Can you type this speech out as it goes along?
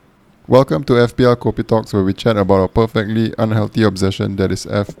Welcome to FPL Kopi Talks, where we chat about our perfectly unhealthy obsession that is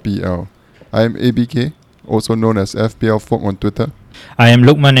FPL. I am ABK, also known as FPL Folk on Twitter. I am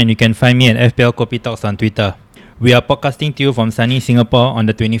Lukman and you can find me at FPL Kopi Talks on Twitter. We are podcasting to you from sunny Singapore on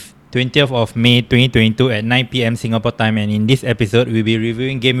the 20th of May 2022 at 9 p.m. Singapore time, and in this episode we'll be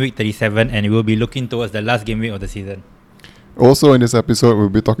reviewing Game Week 37 and we'll be looking towards the last game week of the season. Also in this episode, we'll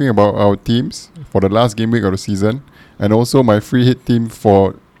be talking about our teams for the last game week of the season and also my free hit team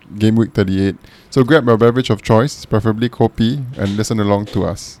for Game Week 38. So grab your beverage of choice, preferably kopi, and listen along to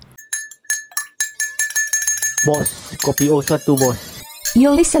us. Boss, kopi Osa tu boss.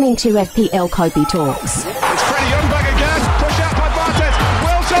 You're listening to FPL Kopi Talks. It's Freddie Youngberg again. Push out by Bartes.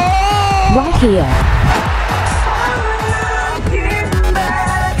 Wilson! Right here.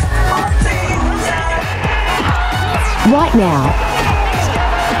 Right now.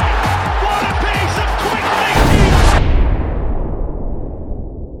 What a piece of quick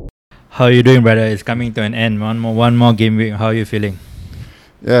How are you doing, brother? It's coming to an end. One more game week. How are you feeling?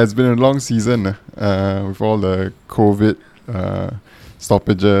 Yeah, it's been a long season with all the COVID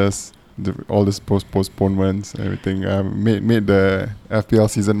stoppages, all this postponements, everything. Made the FPL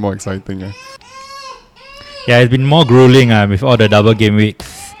season more exciting. Yeah, it's been more grueling with all the double game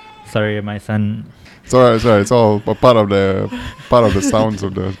weeks. Sorry, my son. It's alright. It's all part of the sounds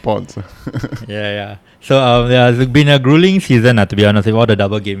of the pods. Yeah. So it's been a grueling season, to be honest, with all the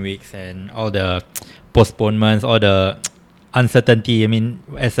double game weeks and all the postponements, all the uncertainty. I mean,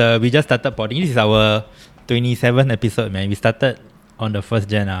 we just started podding. This is our 27th episode, man. We started on the 1st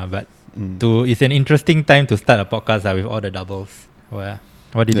Jan, but it's an interesting time to start a podcast with all the doubles. Well,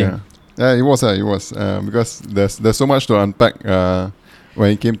 what do you think? Yeah, it was because there's so much to unpack.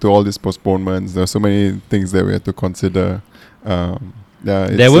 When it came to all these postponements, there are so many things that we had to consider.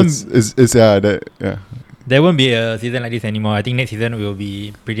 There won't be a season like this anymore. I think next season will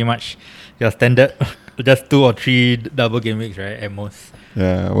be pretty much your standard, just 2 or 3 double game weeks, right, at most.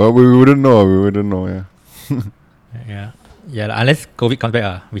 Yeah, well, we wouldn't know. Yeah, unless COVID comes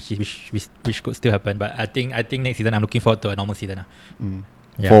back, which could still happen. But I think next season I'm looking forward to a normal season.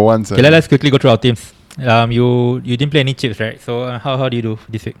 Yeah. For once. Okay, let's quickly go through our teams. You didn't play any chips, right? So how do you do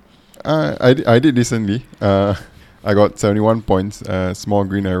this week? I did decently. I got 71 points. Small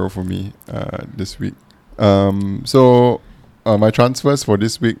green arrow for me this week. So my transfers for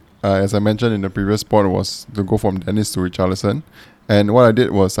this week, as I mentioned in the previous pod, was to go from Dennis to Richarlison. And what I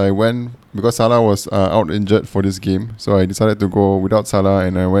did was I went, because Salah was out injured for this game, so I decided to go without Salah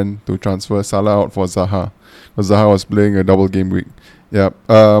and I went to transfer Salah out for Zaha. Because Zaha was playing a double game week. Yeah.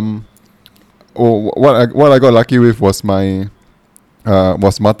 What I got lucky with was my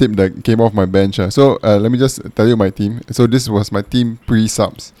Matip that came off my bench. So let me just tell you my team. So this was my team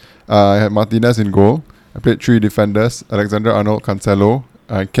pre-subs. I had Martinez in goal. I played 3 defenders: Alexander-Arnold, Cancelo.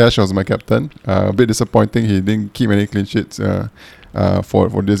 Cash was my captain. A bit disappointing he didn't keep any clean sheets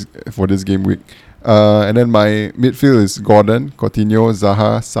for this game week. And then my midfield is Gordon, Coutinho,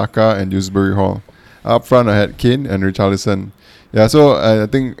 Zaha, Saka, and Dewsbury Hall. Up front I had Kane and Richarlison. Yeah, so I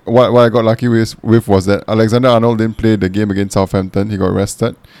think what I got lucky with was that Alexander-Arnold didn't play the game against Southampton. He got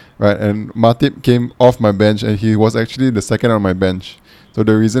rested, right? And Matip came off my bench, and he was actually the second on my bench. So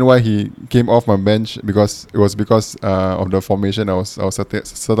the reason why he came off my bench because of the formation I was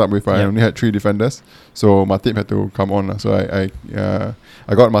set up with. I only had 3 defenders, so Matip had to come on. So I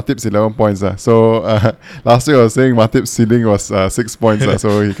got Matip's 11 points. So last week I was saying Matip's ceiling was 6 points.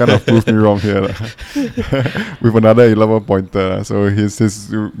 So he kind of proved me wrong here with another 11 pointer. So he's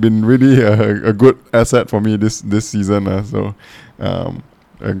been really a good asset for me this season. So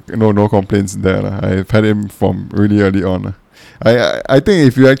no complaints there. I've had him from really early on. I think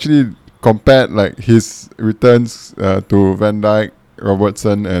if you actually compared like his returns to Van Dijk,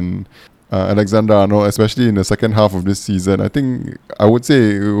 Robertson, and Alexander-Arnold, especially in the second half of this season, I think I would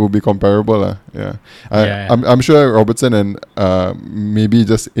say it will be comparable. I'm sure Robertson and maybe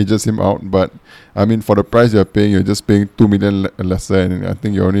just ages him out, but I mean for the price you're just paying 2 million lesser, and I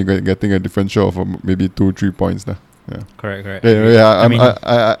think you're only getting a differential of maybe 2-3 points. Yeah. Correct. I'm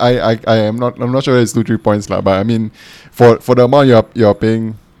not sure it's 2-3 points but I mean for the amount you're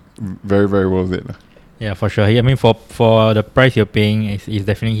paying, very very worth it. Yeah, for sure. I mean for the price you're paying, he's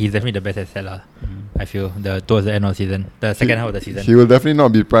definitely the best asset. I feel towards the end of the season, the second half of the season. He will definitely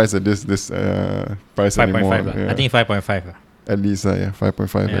not be priced at this price 5.5 anymore. I think 5.5. At least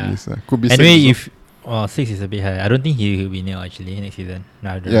 5.5 at least. Could be 6. Anyway, 6 is a bit high. I don't think he will be nil actually next season.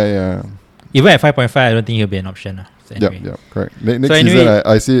 No, yeah. Even at 5.5, I don't think he'll be an option. So anyway. Yep, correct. Next season,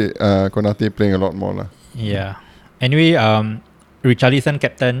 I see Konate playing a lot more. Yeah. Anyway, Richarlison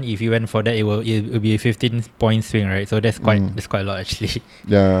captain, if you went for that, it will be a 15 point swing, right? So that's quite a lot actually.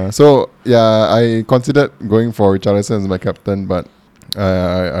 Yeah. So I considered going for Richarlison as my captain, but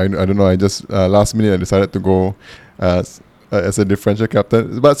I don't know. I just last minute I decided to go as a differential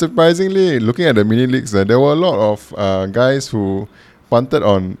captain. But surprisingly, looking at the mini leagues, there were a lot of guys who punted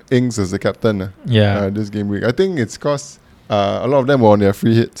on Ings as the captain. This game week. I think it's because a lot of them were on their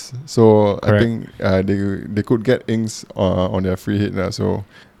free hits, so Correct. I think they could get Ings on their free hit. So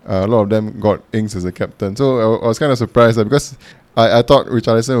a lot of them got Ings as a captain. So I was kind of surprised because I thought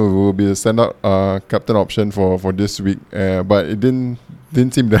Richarlison would be the standout captain option for this week, but it didn't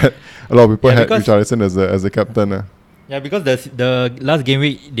seem that a lot of people had Richarlison as a captain. Yeah, because the last game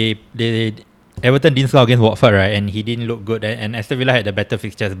week they Everton didn't score against Watford, right? And he didn't look good, and Aston Villa had the better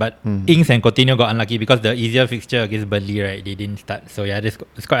fixtures. But Ings and Coutinho got unlucky because the easier fixture against Burnley, right? They didn't start. So yeah,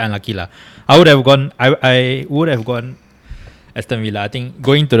 it's quite unlucky lah. I would have gone Aston Villa. I think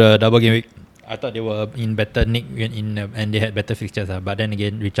going to the double game week, I thought they were in better nick and they had better fixtures. But then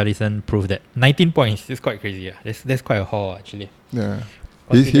again, Richarlison proved that 19 points is quite crazy. That's quite a haul actually. Yeah,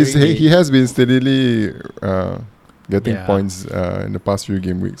 he has been steadily getting points in the past few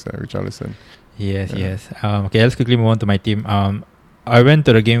game weeks. Richarlison. Yes. Okay, let's quickly move on to my team. I went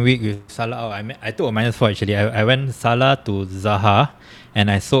to the game week with Salah. I took a -4 actually. I went Salah to Zaha, and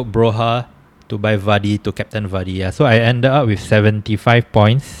I sold Broha to buy Vardy to captain Vardy. Yeah, so I ended up with 75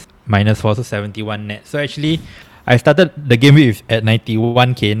 points, -4, so 71 net. So actually, I started the game week at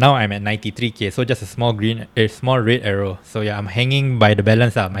 91k. Now I'm at 93k. So just a small red arrow. So yeah, I'm hanging by the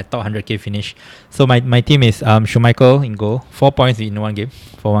balance. My top 100k finish. So my team is Schmeichel in goal, 4 points in one game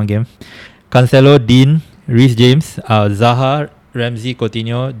for one game. Cancelo, Dean, Reece James, Zaha, Ramsey,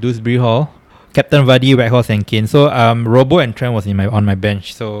 Coutinho, Dewsbury Hall, Captain Vardy, Weghorst and Kane. So Robo and Trent was on my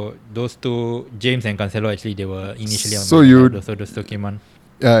bench. So those two, James and Cancelo, actually they were initially on my bench. So those two came on.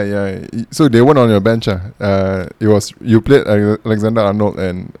 Yeah. So they weren't on your bench. It was you played Alexander-Arnold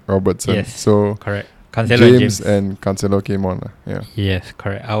and Robertson. Yes. So correct. Cancelo James and Cancelo came on. Yeah. Yes,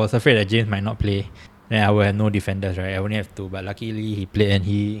 correct. I was afraid that James might not play. Then I will have no defenders, right? I only have two, but luckily he played and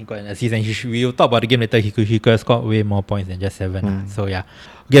he got an assist. And we will talk about the game later. He could have scored way more points than just 7. So yeah.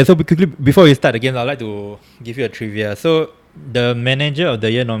 Okay, so quickly before we start the game, I'd like to give you a trivia. So the manager of the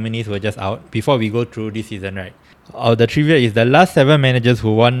year nominees were just out before we go through this season, right? The trivia is the last 7 managers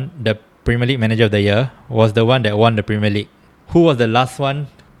who won the Premier League Manager of the Year was the one that won the Premier League. Who was the last one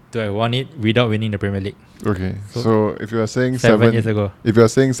to have won it without winning the Premier League? Okay, so if you are saying 7 years ago. If you are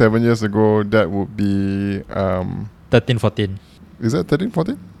saying 7 years ago, that would be 13-14. Is that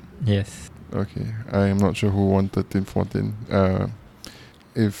 13-14? Yes. Okay, I am not sure who won 13-14.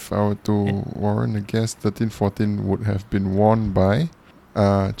 If I were to warrant a guess, 13-14 would have been won by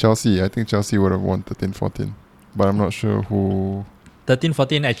Chelsea. I think Chelsea would have won 13-14, but I'm not sure who.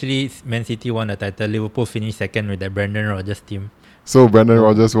 13-14 actually Man City won the title. Liverpool finished second with the Brendan Rodgers team. So Brendan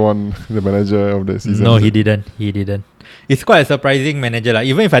Rodgers won the manager of the season? No, he didn't. It's quite a surprising manager. Like,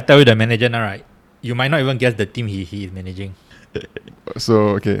 even if I tell you the manager now, right, you might not even guess the team he is managing.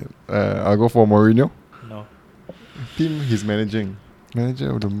 So, okay, I'll go for Mourinho. No. Team he's managing. Manager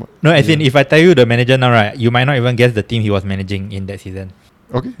of the... No, as in, if I tell you the manager now, right, you might not even guess the team he was managing in that season.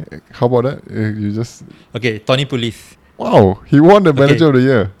 Okay, how about that? You just... Okay, Tony Pulis. Wow, he won the manager of the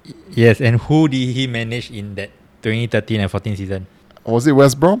year. Yes, and who did he manage in that 2013 and 14 season? Was it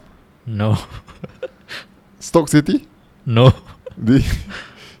West Brom? No. Stoke City? No.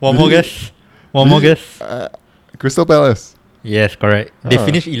 One more guess. Crystal Palace? Yes, correct. They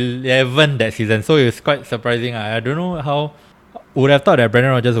finished 11 that season, so it was quite surprising. I don't know how... Would have thought that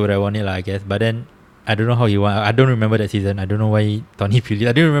Brendan Rodgers would have won it, I guess. But then, I don't know how he won. I don't remember that season. I don't know why Tony Pulis...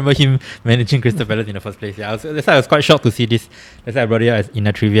 I didn't remember him managing Crystal Palace in the first place. Yeah, that's why I was quite shocked to see this. That's why I brought it up in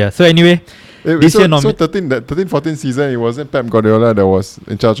a trivia. So anyway... This year 13-14 season, it wasn't Pep Guardiola that was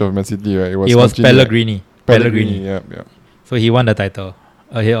in charge of Man City, right? It was Pellegrini. Yeah. So he won the title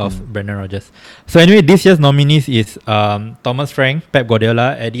ahead of Brendan Rodgers. So anyway, this year's nominees is Thomas Frank, Pep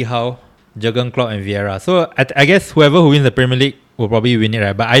Guardiola, Eddie Howe, Jurgen Klopp and Vieira. So I guess whoever who wins the Premier League will probably win it,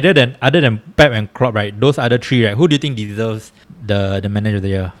 right? But other than Pep and Klopp, right, those other three, right, who do you think deserves the manager of the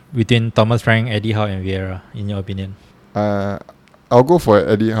year between Thomas Frank, Eddie Howe and Vieira, in your opinion? I'll go for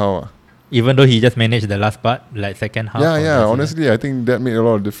Eddie Howe. Even though he just managed the last part, like second half. Yeah. Honestly, I think that made a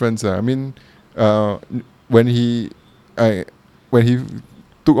lot of difference. I mean, when he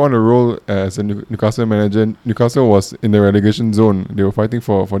took on the role as a Newcastle manager, Newcastle was in the relegation zone. They were fighting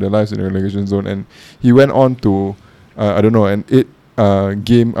for their lives in the relegation zone, and he went on to an 8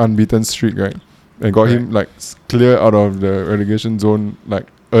 game unbeaten streak, right? And got him like clear out of the relegation zone like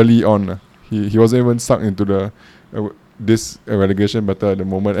early on. He wasn't even stuck into this relegation battle at the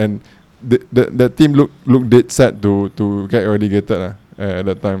moment, and that team looked dead set to get relegated at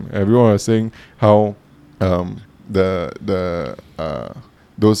that time. Everyone was saying how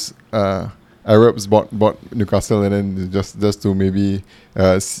those Arabs bought Newcastle and then just to maybe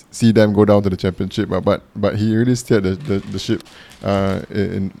see them go down to the championship, but he really steered the ship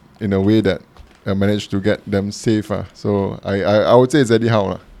in a way that managed to get them safe. So I would say it's Eddie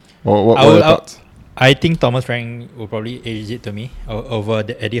Howe. What are your thoughts? I think Thomas Frank will probably edge it to me over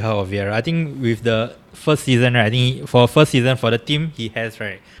the Eddie Howe or Vieira. I think with the first season, right, I think for first season for the team he has,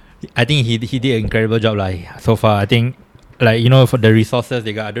 right, I think he did an incredible job so far. I think for the resources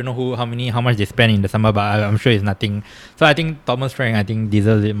they got, I don't know how much they spend in the summer, but I'm sure it's nothing. So I think Thomas Frank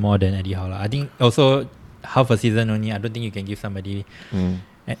deserves it more than Eddie Howe. I think also half a season only. I don't think you can give somebody.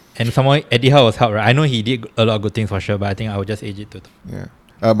 And someone Eddie Howe was helped, right? I know he did a lot of good things for sure, but I think I would just edge it to. Yeah.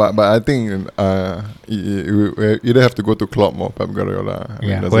 But I think you either have to go to Klopp or Pep Guardiola.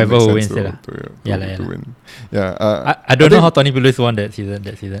 Whoever will win to win. Yeah. I don't know how Tony Pulis won that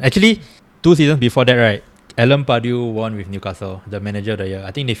season. Actually, 2 seasons before that, right? Alan Pardew won with Newcastle, the manager of the year.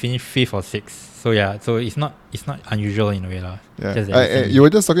 I think they finished 5th or 6th. So yeah, so it's not unusual in a way lah. Yeah. You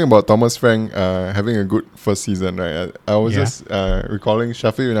were just talking about Thomas Frank having a good first season, right? I was just recalling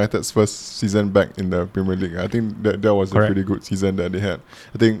Sheffield United's first season back in the Premier League. I think that was Correct. a pretty good season that they had.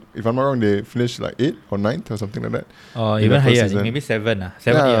 I think, if I'm not wrong, they finished like 8th or 9th or something like that. Or even higher, maybe 7.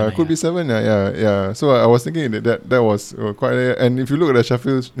 7 yeah, it could be 7. Yeah. So I was thinking that was quite. And if you look at the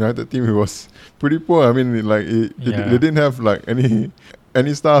Sheffield United team, it was pretty poor. I mean, they didn't have like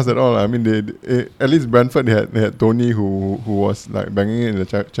any stars at all. I mean, they at least Brentford they had Tony who was like banging in the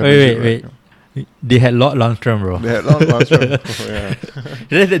championship. Wait. They had Lord Lundstrom, bro. They had Lord Lundstrom.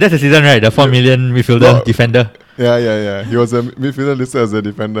 That's the season, right? The 4 million midfielder defender. Yeah. He was a midfielder listed as a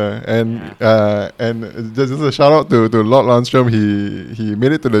defender, and just a shout out to Lord Lundstrom. He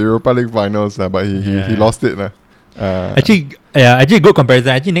made it to the Europa League finals, but he lost it. Actually, good comparison.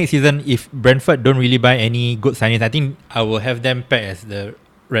 Actually, next season, if Brentford don't really buy any good signings, I think I will have them pegged as the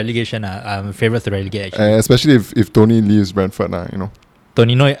relegation. Favourites to relegate. Actually, especially if Tony leaves Brentford,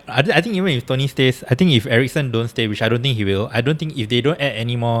 Tony, no, I think even if Tony stays, I think if Eriksen don't stay, which I don't think he will. I don't think if they don't add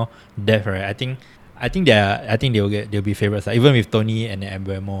any more depth, right? I think they'll be favourites. Even with Tony and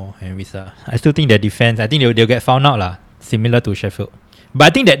Mbeumo and Wissa, I still think their defense. I think they'll get found out similar to Sheffield. But I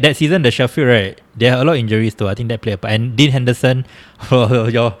think that season, the Sheffield, right, they had a lot of injuries too. I think that played a part. And Dean Henderson,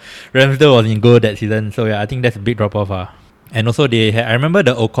 your Ramsdale was in goal that season. So yeah, I think that's a big drop off. And also I remember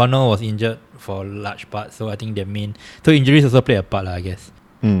the O'Connell was injured for a large part. So I think so injuries also play a part, I guess.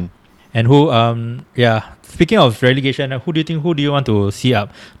 And speaking of relegation, who do you want to see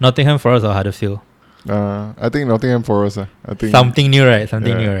up? Nottingham Forest or Huddersfield? I think Nottingham Forest. I think something new, right?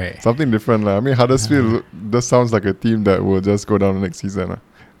 Something new, right? Something different. I mean, Huddersfield just sounds like a team that will just go down the next season.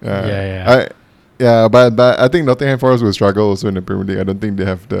 But I think Nottingham Forest will struggle also in the Premier League. I don't think they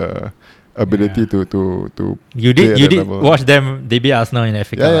have the ability to You did watch them. They beat Arsenal in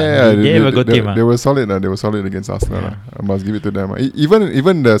FA Cup. They have a good team. They were solid. They were solid against Arsenal. I must give it to them.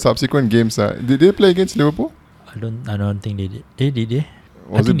 Even the subsequent games. Did they play against Liverpool? I don't think they did. Did they?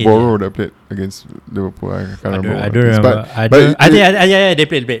 Was it Borough that played against Liverpool? I can't remember. I don't remember. They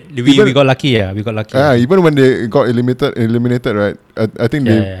played. We got lucky. We got lucky. Even when they got eliminated, right? I think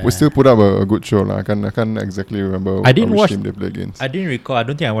they still put up a good show. I can't exactly remember which team they played against. I didn't recall. I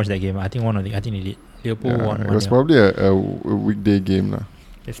don't think I watched that game. I think I think they did. Liverpool won. It was probably a weekday game.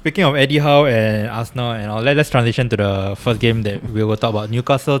 Speaking of Eddie Howe and Arsenal and all, let's transition to the first game that we will talk about.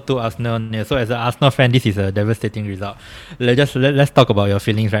 Newcastle to Arsenal. So as an Arsenal fan, this is a devastating result. Let's talk about your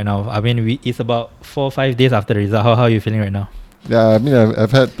feelings right now. I mean, it's about 4 or 5 days after the result. How are you feeling right now? Yeah, I mean,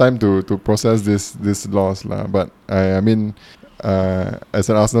 I've had time to process this loss, but I mean, as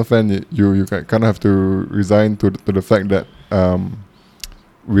an Arsenal fan, you kind of have to resign to the fact that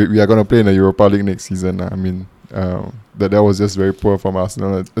we are going to play in the Europa League next season. I mean, that was just very poor from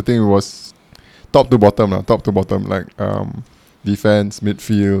Arsenal. I think it was top to bottom, like defense,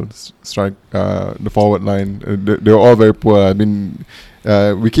 midfield, strike, the forward line. They were all very poor. I mean,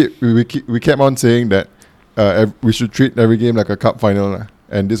 we kept on saying that we should treat every game like a cup final,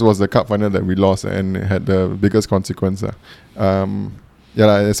 and this was the cup final that we lost and it had the biggest consequence.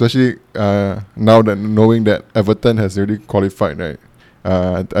 Especially now that knowing that Everton has already qualified, right?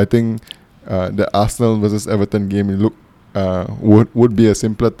 I think the Arsenal versus Everton game would be a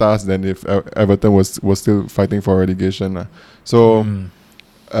simpler task than if Everton was still fighting for relegation.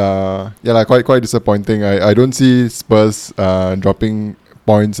 Quite disappointing. I don't see Spurs dropping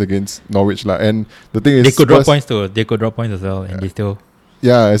points against Norwich, and the thing is they could drop points too. They could drop points as well, and they still.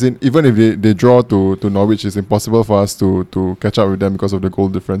 as in even if they draw to Norwich, it's impossible for us to catch up with them because of the goal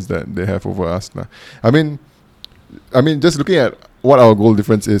difference that they have over us. I mean, just looking at what our goal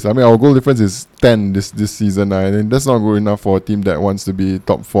difference is. I mean, our goal difference is 10 this season, and that's not good enough for a team that wants to be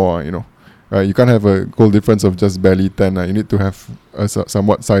top 4. Right? You can't have a goal difference of just barely 10. You need to have a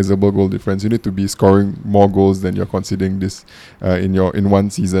somewhat sizable goal difference. You need to be scoring more goals than you're conceding this in one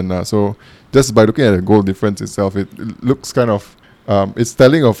season. So just by looking at the goal difference itself, it looks kind of it's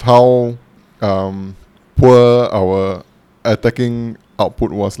telling of how poor our attacking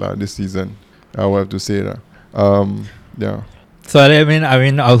output was this season. I will have to say that. Yeah. So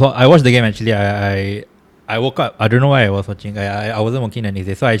I watched the game actually. I woke up. I don't know why I was watching. I wasn't working the next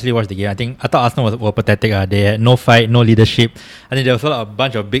day, so I actually watched the game. I thought Arsenal were pathetic. They had no fight, no leadership. I think there was a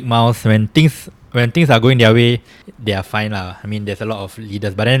bunch of big mouths. When things are going their way, they are fine lah. I mean, there's a lot of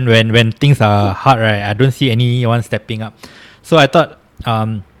leaders. But then when things are hard, right, I don't see anyone stepping up. So I thought,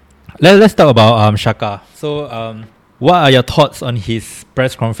 let's talk about Shaka. So what are your thoughts on his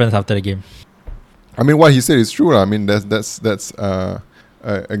press conference after the game? I mean, what he said is true. I mean, that's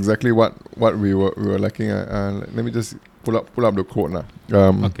exactly what we were lacking. Let me just pull up the quote now.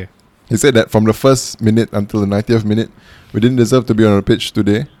 Okay. He said that from the first minute until the 90th minute, we didn't deserve to be on the pitch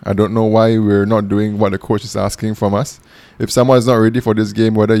today. I don't know why we're not doing what the coach is asking from us. If someone is not ready for this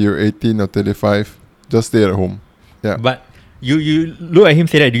game, whether you're 18 or 35, just stay at home. Yeah. But you look at him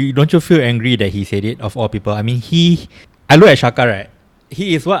say that. Don't you feel angry that he said it, of all people? I mean, I look at Xhaka, right?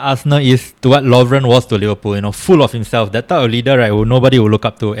 He is what Arsenal is to what Lovren was to Liverpool, full of himself. That type of leader, right, who nobody will look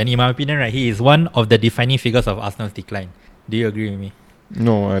up to. And in my opinion, right, he is one of the defining figures of Arsenal's decline. Do you agree with me?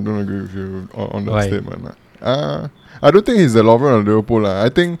 No, I don't agree with you on that statement. I don't think he's the Lovren of Liverpool. I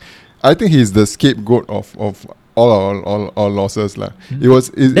think he's the scapegoat of all our losses.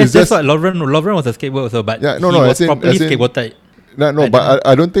 It's just what Lovren was a scapegoat also, but he was properly scapegoated. But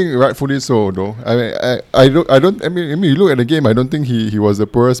I don't think rightfully so though. I mean, you look at the game. I don't think he was the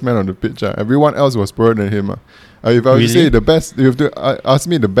poorest man on the pitch. Everyone else was poorer than him. If I were to say the best, you have to ask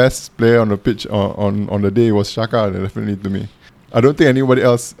me the best player on the pitch on the day was Xhaka. Definitely to me. I don't think anybody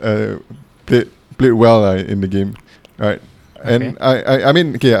else played well in the game, right? Okay. And I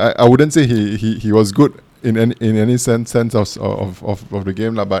mean, okay, I wouldn't say he was good in any sense of the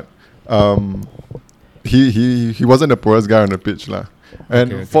game but he wasn't the poorest guy on the pitch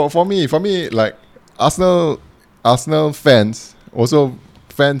And okay. For me like Arsenal fans, also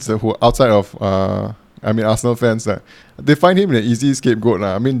fans who outside of Arsenal fans, they find him an easy scapegoat.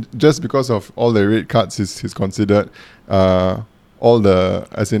 I mean, just because of all the red cards he's considered, all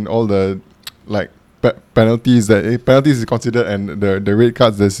the like penalties is considered, and the red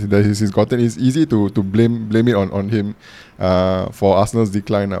cards that he's gotten, it's easy to blame it on him for Arsenal's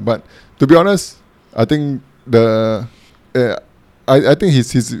decline. But to be honest, I think I think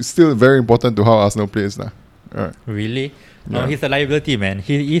he's still very important to how Arsenal plays now. Right. Really? No, he's a liability, man.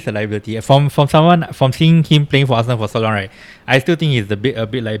 He is a liability. From seeing him playing for Arsenal for so long, right? I still think he's a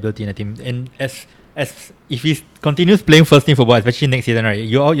bit liability in the team. And as if he continues playing first team football, especially next season, right?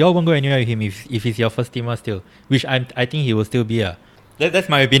 You all won't go anywhere with him if he's your first teamer still, which I think he will still be. That's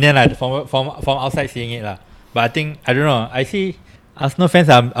my opinion, from outside seeing it, But I don't know. I see Arsenal fans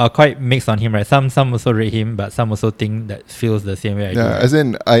are quite mixed on him, right? Some also rate him, but some also think that feels the same way. I do, right? As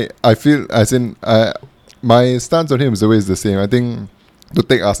in I feel my stance on him is always the same. I think to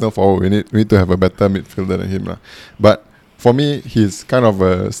take Arsenal forward, we need to have a better midfielder than him, But for me, he's kind of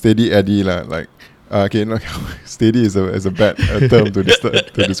a steady Eddie, steady is a bad term to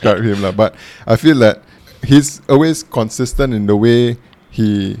describe him, But I feel that he's always consistent in the way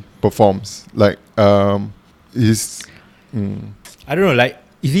he performs. He's. I don't know,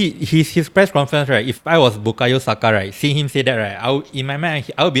 his press conference, right? If I was Bukayo Saka, right, seeing him say that, right, in my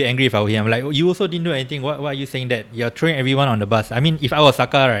mind, I would be angry if I were him. Like, you also didn't do anything. Why are you saying that? You're throwing everyone on the bus. I mean, if I was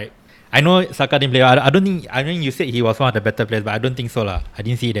Saka, right, I know Saka didn't play. I mean, you said he was one of the better players, but I don't think so, I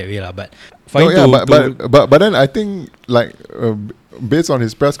didn't see it that way, But but then I think based on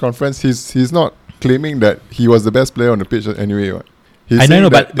his press conference, he's not claiming that he was the best player on the pitch anyway. Right? He's saying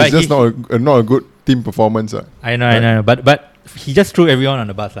that it's just not a good team performance. I know, but he just threw everyone on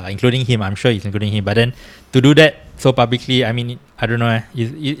the bus, including him. I'm sure he's including him. But then to do that so publicly, I mean, I don't know.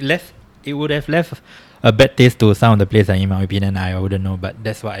 It would have left a bad taste to some of the players, in my opinion. I wouldn't know, but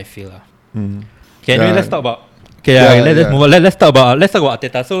that's what I feel. Okay, anyway, let's talk about. Let's move on. Let's talk about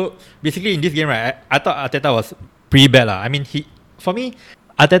Arteta. So basically, in this game, right, I thought Arteta was pretty bad, I mean, for me,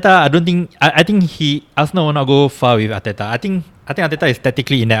 Arteta, I think Arsenal will not go far with Arteta. I think Arteta is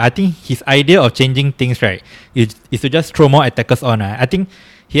tactically in there. I think his idea of changing things, right, is to just throw more attackers on. I think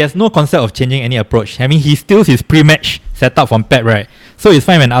he has no concept of changing any approach. I mean, he steals his pre-match setup from Pep, right? So it's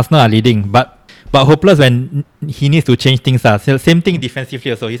fine when Arsenal are leading, but hopeless when he needs to change things. So same thing defensively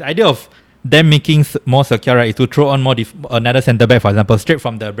also. His idea of them making more secure, right, is to throw on more another centre back, for example, straight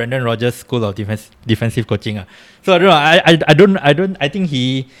from the Brendan Rodgers school of defensive coaching. So I don't know. I think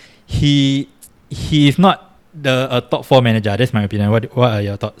he is not a top 4 manager. That's my opinion. What are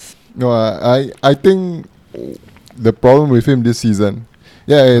your thoughts? No, I think the problem with him this season.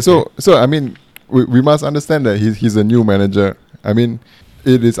 So I mean, we must understand that he's a new manager. I mean,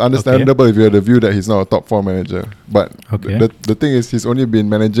 it is understandable if you have the view that he's not a top 4 manager. But the thing is, he's only been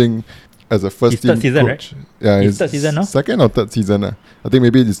managing as a first team season, coach. Right? Yeah, his third season now? Second or third season. I think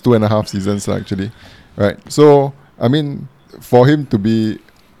maybe it's 2.5 seasons actually. Right. So I mean, for him to be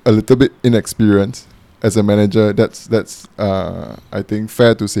a little bit inexperienced as a manager, that's I think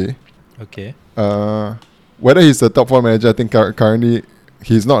fair to say. Okay. Whether he's a top 4 manager, I think currently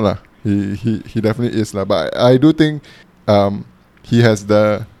he's not lah. He definitely is lah. But I do think he has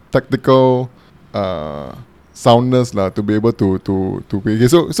the tactical soundness lah to be able to play.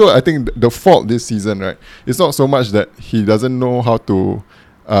 So I think the fault this season, right, it's not so much that he doesn't know how to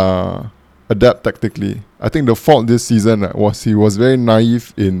adapt tactically. I think the fault this season was he was very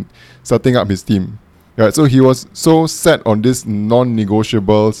naive in setting up his team. Right, so he was so set on these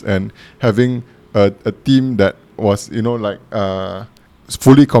non-negotiables and having a team that was,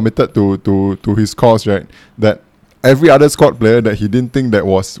 fully committed to his cause, right? That every other squad player that he didn't think that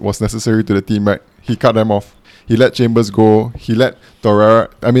was necessary to the team, right? He cut them off. He let Chambers go. He let Torreira.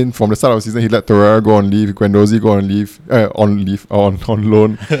 I mean, from the start of the season, he let Torreira go on leave. Guendouzi go on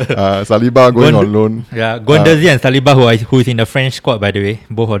loan. Saliba going on loan. Yeah, Guendouzi and Saliba, who is in the French squad, by the way,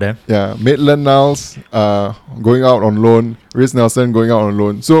 both of them. Yeah, Maitland-Niles going out on loan. Rhys Nelson going out on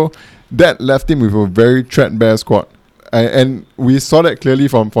loan. So that left him with a very threadbare squad, and we saw that clearly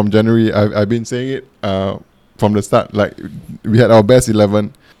from January. I've been saying it from the start. Like, we had our best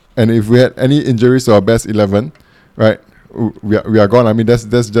 11. And if we had any injuries to our best 11, right, we are gone. I mean, that's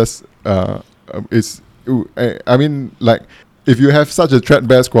just I mean, like, if you have such a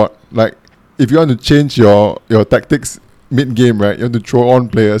threadbare squad, like, if you want to change your tactics mid-game, right, you have to throw on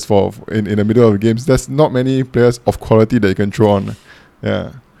players in the middle of the games. There's not many players of quality that you can throw on.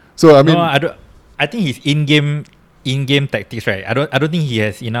 Yeah. So I mean, no, I think his in-game tactics, right? I don't think he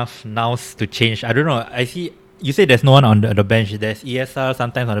has enough nows to change. I don't know. I see. You say there's no one on the bench. There's ESR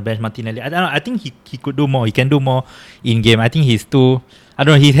sometimes on the bench, Martinelli. I don't know. I think he could do more. He can do more in game. I think he's too. I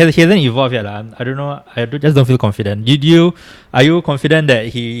don't know. He hasn't evolved yet. I don't know. Just don't feel confident. Are you confident that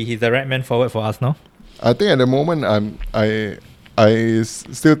he's the right man forward for Arsenal? I think at the moment I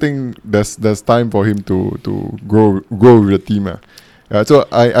still think there's time for him to grow with the team. So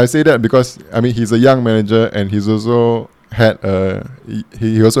I say that because I mean he's a young manager and he's also had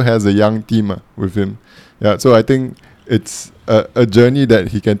he also has a young team with him. Yeah, so I think it's a journey that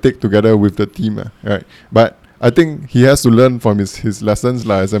he can take together with the team, right? But I think he has to learn from his lessons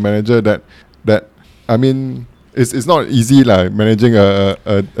as a manager that I mean it's not easy managing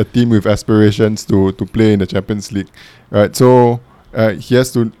a team with aspirations to play in the Champions League, right? So he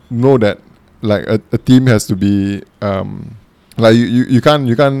has to know that like a team has to be like you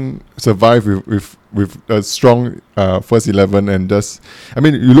can't survive with a strong first 11 and just I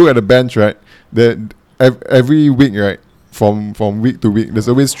mean you look at the bench, right? Every week, right, from week to week, there's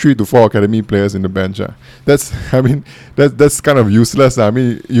always 3 to 4 academy players in the bench. That's kind of useless. I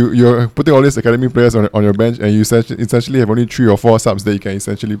mean, you're putting all these academy players on your bench, and you essentially have only 3 or 4 subs that you can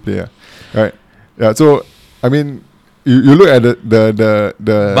essentially play, right? Yeah. So I mean, you look at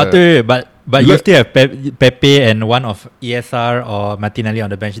but you still have Pepe and one of ESR or Martinelli on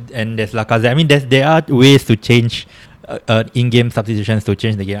the bench, and there's Lacazette. I mean, there are ways to change in-game substitutions to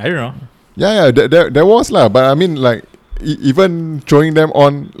change the game. I don't know. Yeah, there was but I mean, like, even throwing them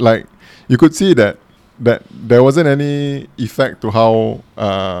on, like, you could see that there wasn't any effect to how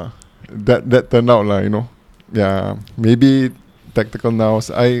that turned out, Yeah, maybe tactical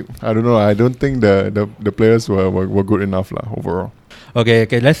nows. I don't know. I don't think the players were good enough overall. Okay.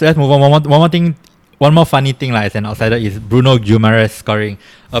 Let's move on. One more thing. One more funny thing as an outsider is Bruno Guimaraes scoring.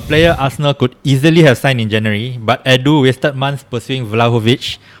 A player Arsenal could easily have signed in January, but Edu wasted months pursuing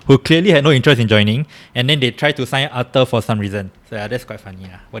Vlahovic, who clearly had no interest in joining, and then they tried to sign Arthur for some reason. So that's quite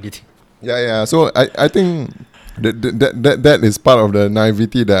funny. What do you think? Yeah. So I think that is part of the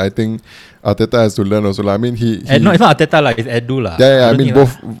naivety that I think Arteta has to learn also. I mean, no, it's not Arteta it's Edu Yeah. I mean,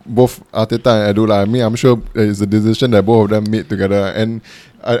 both Arteta and Edu I mean, I'm sure it's a decision that both of them made together, and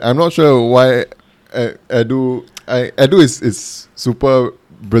I'm not sure why Edu is super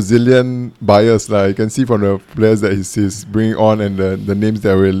Brazilian bias. You can see from the players that he's bringing on and the names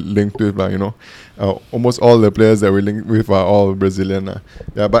that we're linked with. Almost all the players that we're linked with are all Brazilian.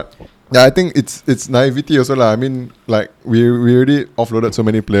 But I think it's naivety also. I mean, we already offloaded so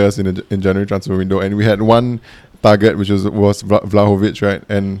many players in January transfer window, and we had one target, which was Vlahovic, right?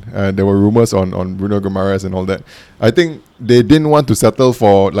 And there were rumors on Bruno Guimaraes and all that. I think they didn't want to settle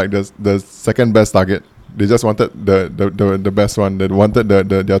for the second best target. They just wanted the best one. They wanted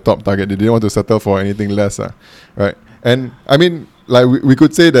their top target. They didn't want to settle for anything less, right? And I mean, we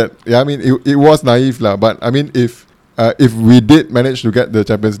could say that. I mean, it was naive, but I mean, if we did manage to get the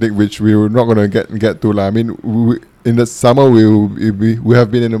Champions League, which we were not going to get to, I mean, in the summer we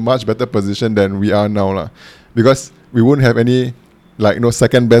have been in a much better position than we are now, because we wouldn't have any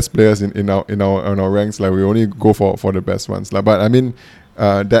second best players in our ranks. We only go for the best ones, But I mean,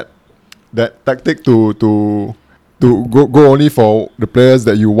 that tactic to go only for the players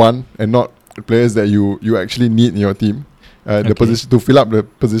that you want and not the players that you actually need in your team. The position to fill up the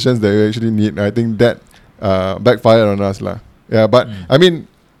positions that you actually need. I think that backfired on us, Yeah, but I mean,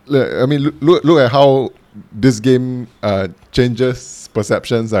 look at how this game changes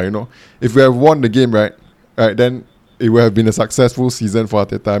perceptions. If we have won the game, right, then it would have been a successful season for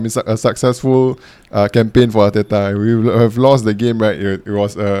Arteta. I mean, a successful campaign for Arteta. We have lost the game, right? It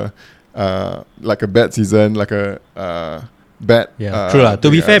was like a bad season, like a bad. True lah. To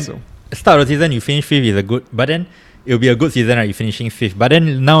be fair, so. Start of the season you finish 5th is a good, but then it'll be a good season, right? You finishing 5th, but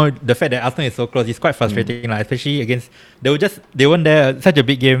then now the fact that Arsenal is so close is quite frustrating, especially against they weren't there such a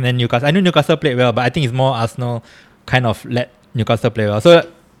big game. And Newcastle, I know Newcastle played well, but I think it's more Arsenal kind of let Newcastle play well. So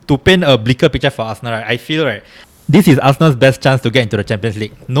to paint a bleaker picture for Arsenal, right, I feel this is Arsenal's best chance to get into the Champions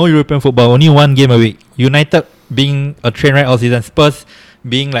League. No European football, only one game a week. United being a train ride all season, Spurs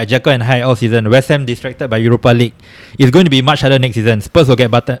being Jekyll and Hyde all season, West Ham distracted by Europa League. It's going to be much harder next season. Spurs will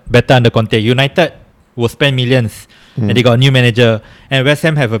get better under Conte. United will spend millions and they got a new manager. And West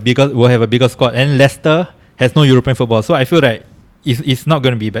Ham will have a bigger squad. And Leicester has no European football. So I feel it's not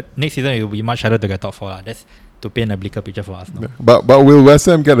going to be, but next season it will be much harder to get top 4. That's to paint a bleaker picture for Arsenal. But will West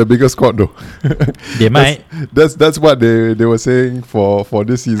Ham get a bigger squad though? They might. That's what they were saying for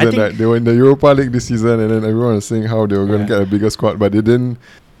this season. Right? They were in the Europa League this season, and then everyone was saying how they were going to get a bigger squad, but they didn't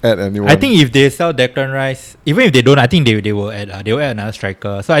add anyone. I think if they sell Declan Rice, even if they don't, I think they will add. They will add another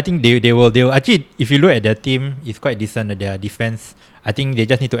striker. So I think they will actually. If you look at their team, it's quite decent. Their defense, I think they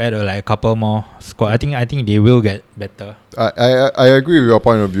just need to add a couple more squad. I think they will get better. I agree with your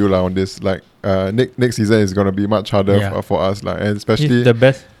point of view on this. Next season is going to be much harder for us, and especially it's the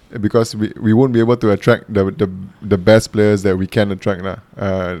best because we won't be able to attract the best players that we can attract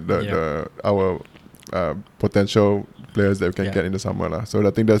our potential players that we can get in the summer So I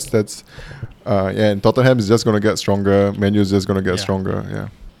think that's and Tottenham is just going to get stronger. Man U is just going to get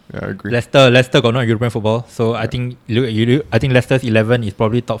stronger. I agree. Leicester got no European football, so I think I think Leicester's 11 is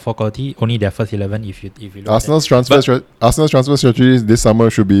probably top 4 quality. Only their first 11 if you look Arsenal's transfer strategy this summer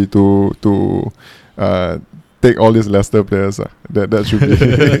should be to take all these Leicester players. That should be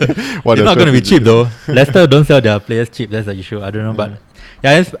what it's not going to be cheap though. Leicester don't sell their players cheap. That's the issue. I don't know, but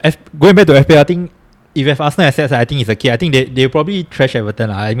going back to FPL, I think if you have Arsenal assets, I think it's a key. I think they probably trash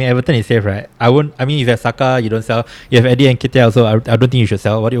Everton. I mean, Everton is safe, right? If you have Saka, you don't sell. You have Eddie and Nketiah also. I don't think you should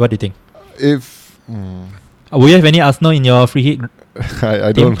sell. What do you think? Will you have any Arsenal in your free hit?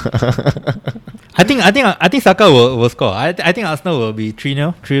 I don't. I think Saka will score. I think Arsenal will be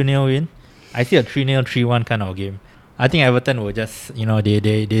 3-0 win. I see a 3-0, 3-1 kind of game. I think Everton will just,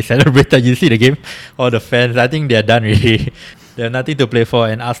 they celebrated. You see the game, all the fans. I think they're done really. They have nothing to play for,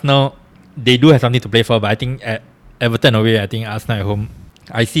 and Arsenal, they do have something to play for. But I think at Everton away, I think Arsenal at home.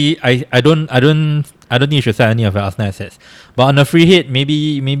 I don't think you should sell any of your Arsenal assets. But on a free hit,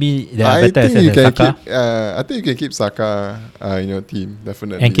 maybe there are better assets than Saka. I think you can keep Saka in your team,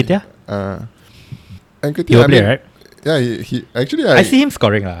 definitely. And Nketiah? Nketiah, he will play, right? Yeah, he actually. I see him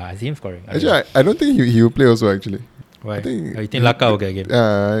scoring. Actually, I don't think he will play also actually. Why? You think Laka will get a game?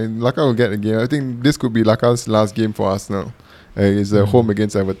 Laka will get a game. I think this could be Laka's last game for Arsenal. It's a home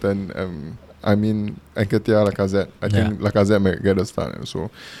against Everton. I mean, Nketiah, Lacazette. I think Lacazette might get a start.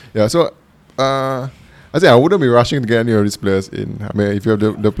 So I think I wouldn't be rushing to get any of these players in. I mean, if you have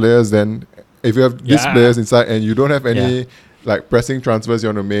the players, then if you have these players inside and you don't have any pressing transfers you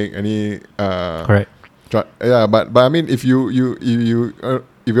want to make, any correct. But I mean, if you want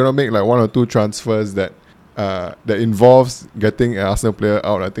to make like one or two transfers that involves getting an Arsenal player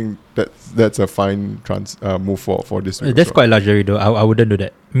out, I think that's a fine move for this week. That's quite luxury though. I wouldn't do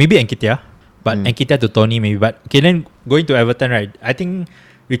that. Maybe Nketiah, but Nketiah to Tony maybe. But okay, then going to Everton, right? I think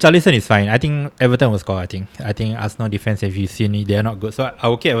Richarlison is fine. I think Everton will score. I think Arsenal defense, if you've seen it, they are not good. So I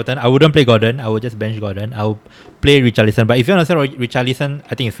will keep Everton. I wouldn't play Gordon. I would just bench Gordon. I will play Richarlison. But if you want to say Richarlison,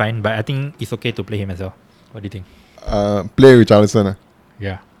 I think it's fine. But I think it's okay to play him as well. What do you think? Play Richarlison.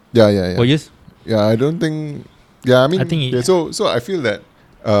 Yeah. Yeah. For years? Yeah, I don't think. Yeah, I mean, I think so I feel that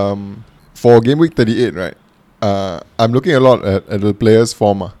for game week 38, right? I'm looking a lot at the players'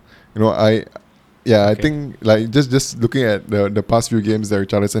 form. I think like just looking at the past few games that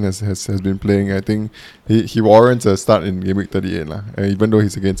Richarlison has been playing, I think he warrants a start in game week 38 even though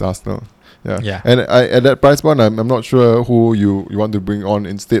he's against Arsenal. Yeah. And at that price point, I'm not sure who you want to bring on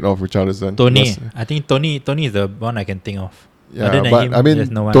instead of Richarlison. Tony. I think Tony is the one I can think of. Yeah, but him, I mean,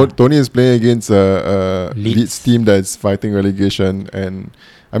 no Tony is playing against a Leeds team that's fighting relegation, and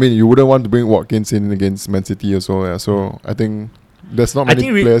I mean, you wouldn't want to bring Watkins in against Man City also. Yeah, so I think there's not many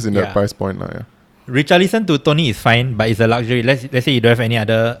players in that price point. Yeah. Richarlison to Tony is fine, but it's a luxury. Let's say you don't have any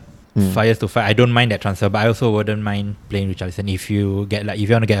other fires to fight. I don't mind that transfer, but I also wouldn't mind playing Richarlison if you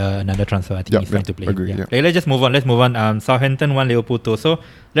want to get another transfer. I think it's fine to play. Agree, Like, let's just move on. Southampton 1, Liverpool 2. So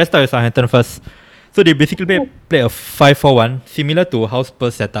let's start with Southampton first. So they basically play a 5-4-1, similar to how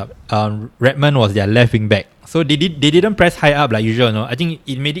Spurs set up. Redmond was their left wing back. So they didn't press high up like usual. No, I think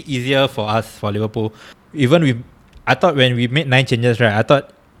it made it easier for us, for Liverpool. I thought when we made 9 changes, right, I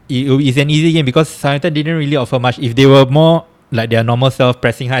thought it's an easy game because Southampton didn't really offer much. If they were more like their normal self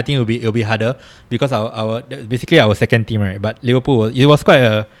pressing high, I think it'll be harder because our basically our second team, right? But Liverpool was quite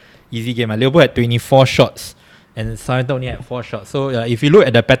a easy game. Liverpool had 24 shots and Southampton only had 4 shots. So if you look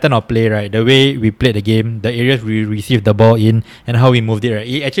at the pattern of play, right, the way we played the game, the areas we received the ball in, and how we moved it, right,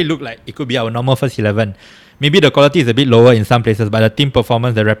 it actually looked like it could be our normal first 11. Maybe the quality is a bit lower in some places, but the team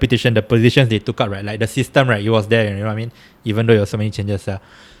performance, the repetition, the positions they took up, right, like the system, right, it was there. You know what I mean? Even though there were so many changes.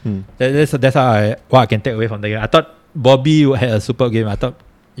 That's what I can take away from the game. I thought Bobby had a super game. I thought,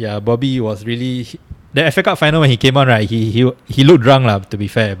 Bobby was really the FA Cup final when he came on, right. He looked drunk, to be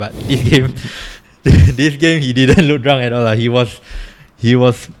fair. But this game, he didn't look drunk at all. He was.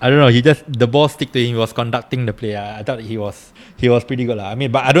 I don't know. He just the ball stick to him. He was conducting the play. I thought he was pretty good. I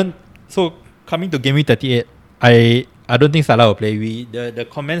mean, but I don't. So coming to game week 38, I don't think Salah will play. The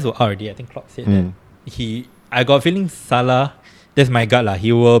comments were out already. I think Klopp said that I got a feeling Salah. That's my gut lah.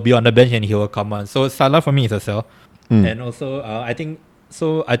 He will be on the bench and he will come on. So Salah for me is a sell. And also I think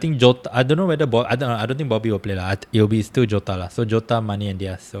Jota. I don't know whether I don't think Bobby will play lah. It will be still Jota lah. So Jota, Mane and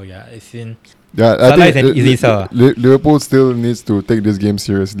Diaz. So it's in. Yeah, Salah I think is an easy sell. Liverpool still needs to take this game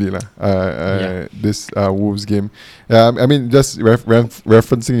seriously lah. This Wolves game. I mean, just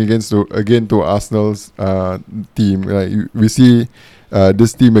referencing again to Arsenal's team. Like we see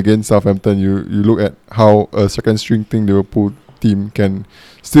this team against Southampton. You look at how a second string Liverpool team can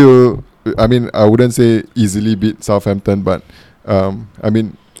still. I mean, I wouldn't say easily beat Southampton, but I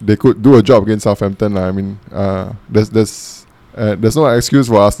mean they could do a job against Southampton. I mean, there's no excuse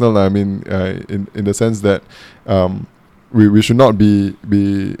for Arsenal. I mean, in the sense that we should not be.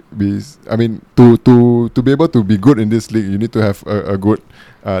 I mean, to be able to be good in this league, you need to have a good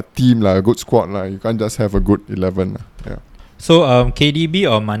team, a good squad. You can't just have a good 11. Yeah. So KDB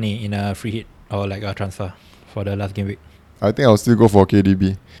or Mane in a free hit or like a transfer for the last game week? I think I'll still go for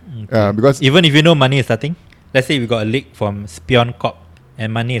KDB. Okay. Because even if you know Mane is starting, let's say we got a leak from Spion Cop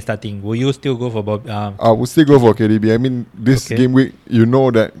and Mane is starting, will you still go for Bob? I will still go for KDB. I mean, this game week, you know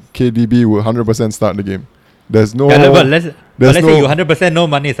that KDB will 100% start the game. There's no. But let's say you 100% know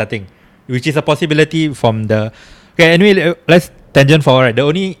Mane is starting, which is a possibility from the. Okay, anyway, let's tangent forward. Right? The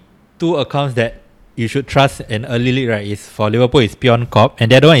only 2 accounts that you should trust an early league, right, is for Liverpool is Spion Cop,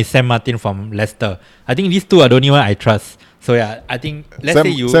 and the other one is Sam Martin from Leicester. I think these 2 are the only one I trust. So I think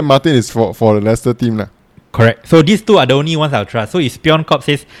Sam Martin is for the Leicester team lah. Correct. So these 2 are the only ones I'll trust. So if Spion Cop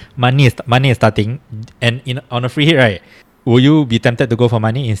says Mane is starting, and on a free hit, right, will you be tempted to go for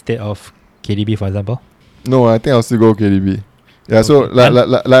Mane instead of KDB, for example? No, I think I'll still go KDB. Yeah. Okay. So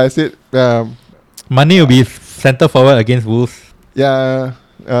like I said, Mane will be centre forward against Wolves. Yeah.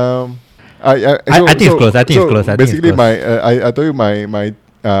 I think it's close. I think it's close. Basically, I told you my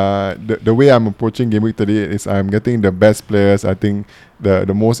the way I'm approaching game week 38 is I'm getting the best players. I think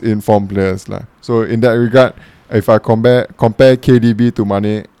the most informed players lah. So in that regard, if I compare KDB to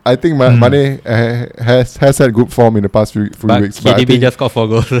Mane, I think Mane has had good form in the past few weeks. But KDB just got 4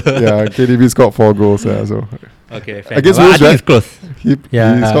 goals. Yeah, KDB scored 4 goals. So okay, fair. Against Wolves, I think it's close. He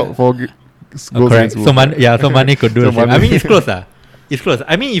scored 4 goals. Correct. So Mane could do the same. I mean, it's close. It's close.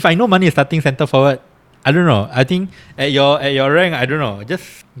 I mean, if I know Mane is starting centre forward, I don't know. I think at your rank, I don't know.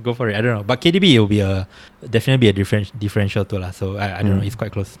 Just go for it. I don't know. But KDB will be definitely be a differential too lah. So I don't know. It's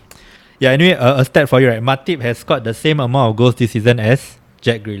quite close. Yeah. Anyway, a stat for you, right? Matip has scored the same amount of goals this season as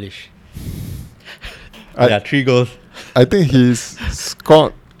Jack Grealish. I- 3 goals. I think he's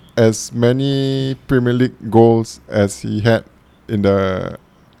scored as many Premier League goals as he had in the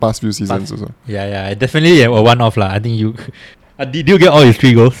past few seasons also. Yeah, definitely a one-off lah. I think you... did you get all his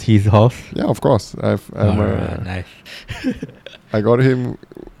 3 goals? His house? Yeah, of course. Nice. I got him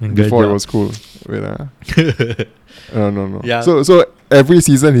Good before it job. was cool. Wait, no. Yeah. So every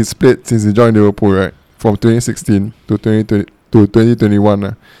season he's played since he joined Liverpool, right? From 2016 to 2020 to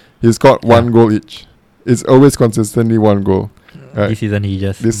 2021, he's got 1 goal each. It's always consistently 1 goal. Right? This season he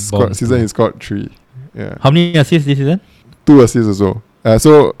just... Season he scored 3. Yeah. How many assists this season? 2 assists or so.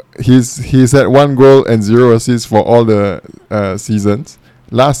 So he's had 1 goal and 0 assists for all the seasons.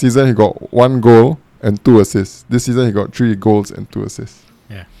 Last season he got 1 goal and 2 assists. This season he got 3 goals and 2 assists.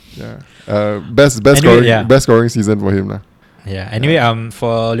 Best scoring season for him lah. Yeah. Anyway,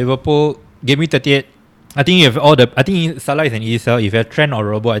 for Liverpool, Game Week 38, I think you have all the... I think Salah is an easy sell. If you have Trent or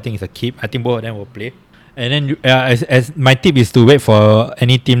Robo, I think it's a keep. I think both of them will play. And then as my tip is to wait for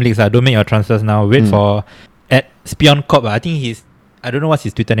any team leagues. Don't make your transfers now. Wait for at Spion Corp. I think I don't know what's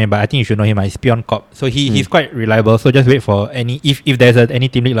his Twitter name, but I think you should know him. It's Spion Corp. So he's quite reliable. So just wait for any if there's any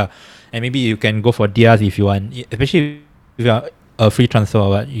team league and maybe you can go for Diaz if you want. Especially if you are a free transfer or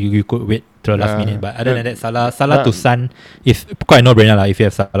what, you could wait till the last minute. But other than that, Salah to Son is quite no brainer if you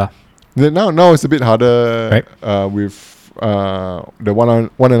have Salah. Now it's a bit harder, right? With the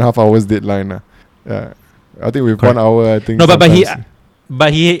 1.5 hours deadline. Yeah. I think with Correct. 1 hour, I think. No, but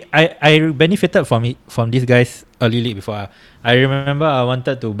I benefited from these guys early league before. I remember I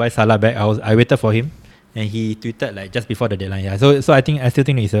wanted to buy Salah back. I waited for him, and he tweeted like just before the deadline. Yeah. So I still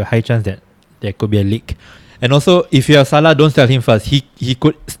think it's a high chance that there could be a leak. And also, if you have Salah, don't sell him first. He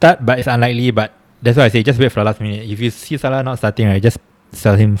could start, but it's unlikely. But that's why I say just wait for the last minute. If you see Salah not starting, right, just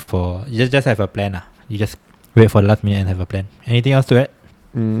sell him for. Just have a plan. You just wait for the last minute and have a plan. Anything else to add?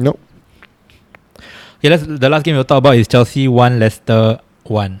 Nope. Yeah, the last game we'll talk about is Chelsea 1, Leicester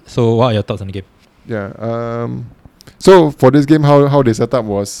 1. So what are your thoughts on the game? Yeah. So for this game, how they set up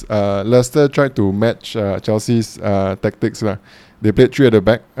was Leicester tried to match Chelsea's tactics lah. They played 3 at the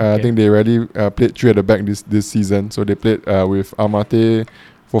back. I think they already played 3 at the back this season. So they played with Amate,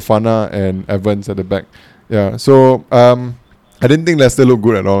 Fofana, and Evans at the back. Yeah. So I didn't think Leicester looked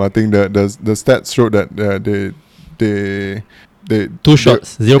good at all. I think the stats showed that they 2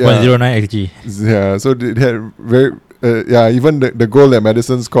 shots, 0.09 XG. Yeah, so they had very even the goal that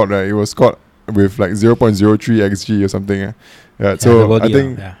Madison scored, right? It was scored with like 0.03 XG or something. Yeah, so I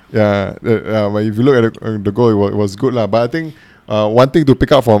think but if you look at the goal, it was good lah. But I think one thing to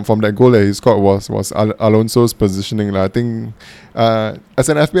pick up from that goal that he scored was Alonso's positioning lah. I think as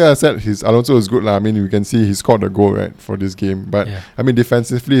an FPL asset, Alonso is good lah. I mean, you can see he scored a goal right for this game. But I mean,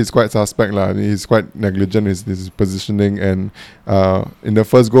 defensively, he's quite suspect lah. I mean, he's quite negligent in his positioning. And in the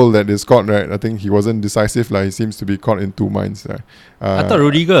first goal that they scored, right, I think he wasn't decisive lah. He seems to be caught in 2 minds. I thought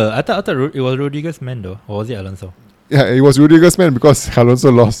Rudiger. I thought it was Rudiger's man though, or was it Alonso? Yeah, it was Rudiger's man because Alonso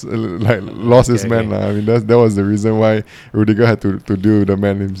lost his man. I mean, that was the reason why Rudiger had to do the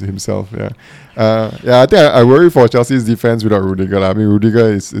man himself. Yeah, I think I worry for Chelsea's defense without Rudiger. I mean,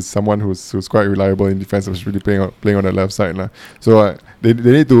 Rudiger is someone who's quite reliable in defense, especially playing on the left side. So they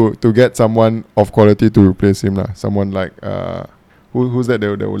need to get someone of quality to replace him. Someone like who's that they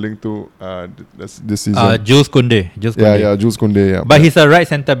were linked to this season? Jules Koundé. Yeah, Jules Koundé. Yeah, but he's a right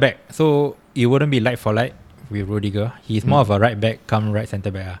centre back, so it wouldn't be like for like with Rudiger. He's more of a right back come right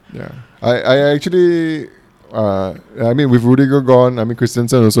centre back. Yeah, I actually I mean with Rudiger gone, I mean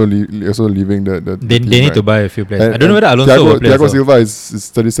Christensen also leaving the they team, need right? to buy a few players. I don't know whether Alonso will play. Thiago Silva is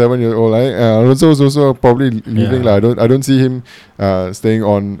 37 years old. Alonso is also probably leaving. I don't see him staying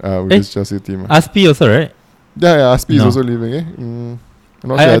on with this Chelsea team. Aspi also, right? Yeah, Aspi is also leaving.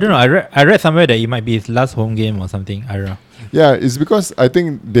 I don't know. I read somewhere that it might be his last home game or something. I don't know. Yeah, it's because I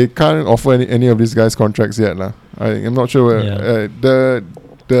think they can't offer any of these guys contracts yet. I'm not sure where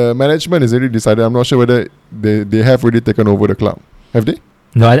the management is already decided. I'm not sure whether they have already taken over the club. Have they?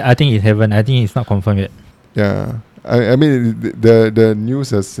 No, I think it haven't. I think it's not confirmed yet. Yeah. I mean the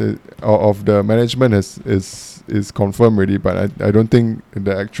news of the management is confirmed already, but I don't think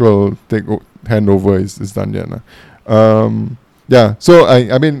the actual handover is done yet. Yeah, so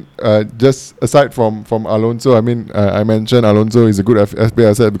I mean, just aside from Alonso, I mean, I mentioned Alonso is a good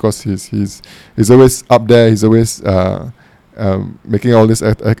FPL asset because he's always up there. He's always making all these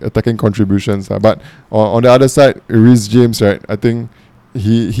attacking contributions. But on the other side, Reece James, right? I think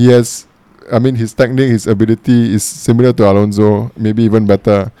he has. I mean, his technique, his ability is similar to Alonso, maybe even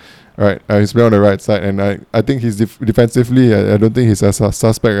better. Right, he's playing on the right side, and I think he's defensively. I don't think he's as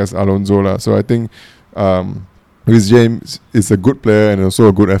suspect as Alonso lah. So I think. Rhys James is a good player and also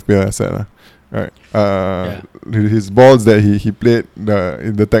a good FPL asset, right? His balls that he played,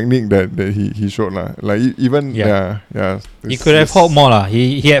 the technique that he showed, like even he could have held more lah.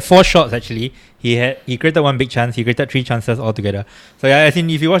 He had 4 shots actually. He created 1 big chance. He created 3 chances altogether. So yeah, I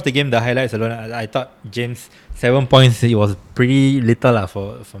think if you watch the game, the highlights alone, I thought James 7 points. It was pretty little lah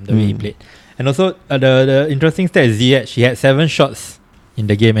from the way he played. And also the interesting stat is Ziyech. He had 7 shots in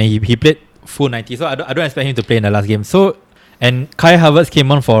the game and he played full 90. So I don't expect him to play in the last game. So and Kai Havertz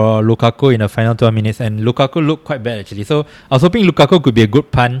came on for Lukaku in the final 12 minutes and Lukaku looked quite bad actually. So I was hoping Lukaku could be a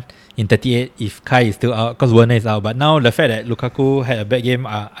good punt in 38 if Kai is still out because Werner is out. But now the fact that Lukaku had a bad game,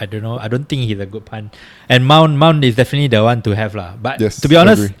 I don't know. I don't think he's a good punt. And Mount is definitely the one to have lah. But to be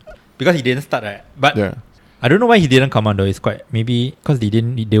honest, because he didn't start, right? But I don't know why he didn't come on though. It's quite maybe because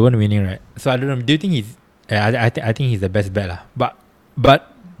they weren't winning, right? So I don't know. Do you think he's? I think he's the best bet lah. But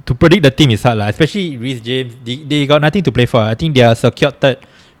to predict the team is hard lah. Especially Rhys James. They got nothing to play for. I think they are secured third.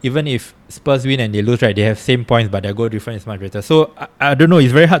 Even if Spurs win and they lose, right, they have same points, but their goal difference is much better. So I don't know.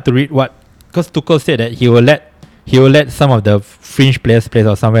 It's very hard to read what because Tuchel said that he will let some of the fringe players play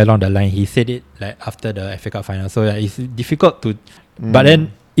or somewhere along the line. He said it like after the FA Cup final. So it's difficult to. But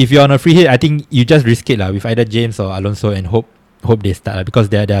then if you're on a free hit, I think you just risk it lah with either James or Alonso and hope they start lah, because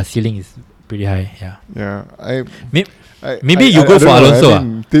their ceiling is pretty high. Yeah. Maybe you go for Alonso. I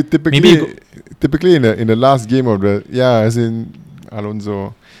mean, typically in the last game of the as in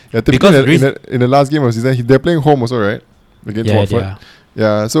Alonso. Yeah, typically in the last game of the season, they're playing home also, right? Against Watford.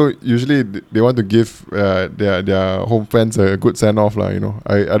 Yeah, so usually they want to give their home fans a good send off lah.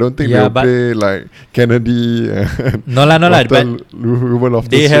 I don't think they'll play like Kennedy. No lah. But Ruben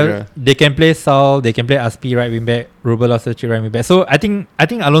they can play Saul, they can play Aspi right wing back, Ruben Loftus-Cheek right wing back. So I think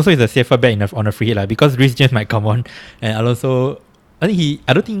Alonso is a safer bet on a free hit lah, because Rhys James might come on and Alonso. I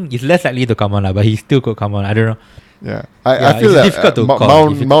don't think he's less likely to come on lah, but he still could come on. I don't know. Yeah, I feel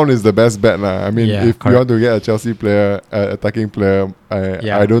that Mount is the best bet lah. I mean, if you want to get a Chelsea player, attacking player,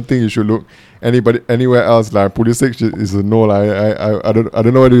 I don't think you should look anywhere else. Like Pulisic is a no lah. I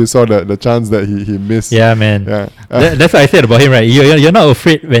don't know whether you saw the chance that he missed. Yeah, man. Yeah, that's what I said about him, right? You're not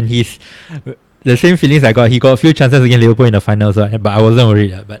afraid when he's the same feelings I got. He got a few chances against Liverpool in the finals, but I wasn't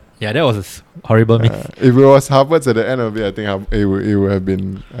worried. But yeah, that was a horrible miss. If it was Havertz at the end of it, I think it would have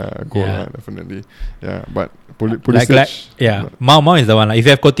been a goal, definitely. Yeah, but Pulisic, Mount is the one. Like, if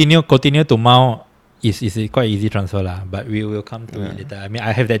you have Coutinho to Mount, is quite easy transfer lah. But we will come to it later. I mean,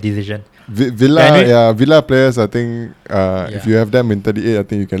 I have that decision. Villa players. I think if you have them in 38, I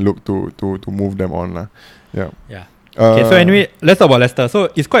think you can look to move them on lah. Yeah. Okay, so anyway, let's talk about Leicester. So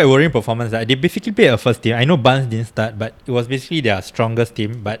it's quite a worrying performance. They basically played a first team. I know Barnes didn't start, but it was basically their strongest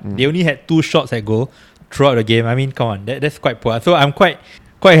team. But they only had 2 shots at goal throughout the game. I mean, come on, that's quite poor. So I'm quite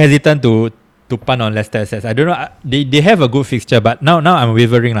hesitant to punt on Leicester assets. I don't know. They have a good fixture, but now I'm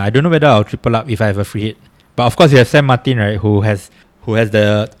wavering. I don't know whether I'll triple up if I have a free hit. But of course, you have Sam Martin, right? Who could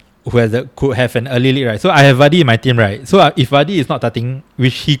have an early lead, right? So I have Vardy in my team, right? So if Vardy is not starting,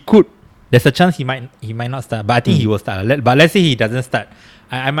 which he could. There's a chance he might not start, but I think he will start. But let's say he doesn't start,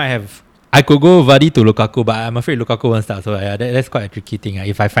 I could go Vardy to Lukaku, but I'm afraid Lukaku won't start. So that's quite a tricky thing.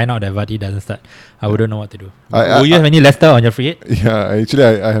 If I find out that Vardy doesn't start, I wouldn't know what to do. Will you have any Leicester on your free hit? Yeah, actually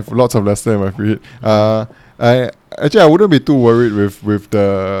I have lots of Leicester in my free hit. I wouldn't be too worried with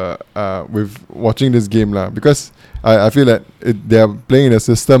watching this game lah, because I feel that they are playing in a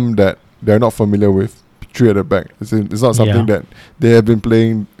system that they're not familiar with. 3 at the back. It's not something that they have been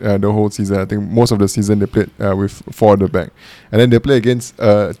playing the whole season. I think most of the season they played with 4 at the back, and then they play against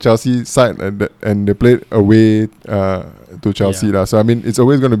Chelsea side and they played away to Chelsea lah. So I mean, it's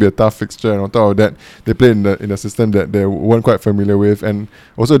always going to be a tough fixture. And on top of that, they play in a system that they weren't quite familiar with, and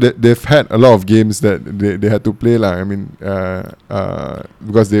also they've had a lot of games that they had to play lah. I mean,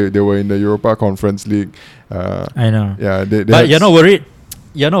 because they were in the Europa Conference League. I know. Yeah, but you're not worried.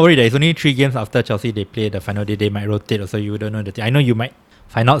 You're not worried that it's only 3 games after Chelsea they play the final day. They might rotate, so you don't know the thing. I know you might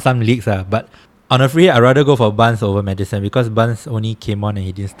find out some leaks, but on a free hit, I'd rather go for Barnes over Maddison, because Barnes only came on and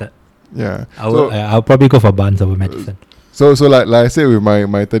he didn't start. Yeah, I'll probably go for Barnes over Maddison. So like I said, with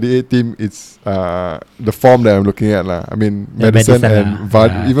my 38 team, it's the form that I'm looking at lah. I mean, Maddison and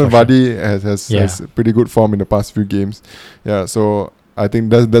Vardy, Vardy has pretty good form in the past few games. Yeah, so I think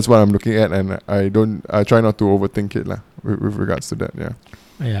that's what I'm looking at, and I try not to overthink it lah with regards to that.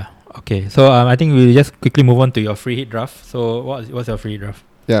 Yeah. Okay. So I think we'll just quickly move on to your free hit draft. So what's your free hit draft?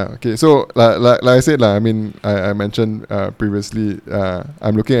 Yeah. Okay. So like I said I mean, I mentioned previously,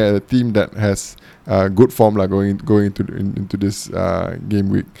 I'm looking at a team that has good form going into this game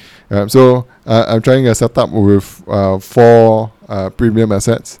week. So I'm trying a setup with 4 premium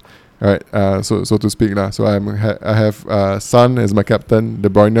assets. right? So to speak lah. So I have Son as my captain, De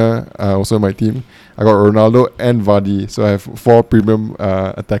Bruyne also my team. I got Ronaldo and Vardy, so I have 4 premium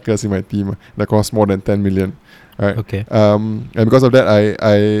attackers in my team that cost more than 10 million. Right. Okay. And because of that, I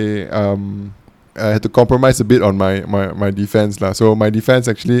had to compromise a bit on my defense lah. So my defense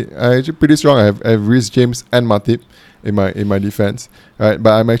actually pretty strong. I have Reece James and Matip in my defense, right?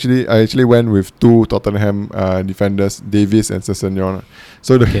 But I actually went with 2 Tottenham defenders, Davies and Sessegnon.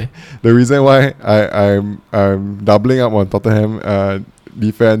 So the reason why I'm doubling up on Tottenham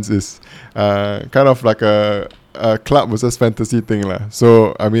defense is kind of like a club versus fantasy thing lah.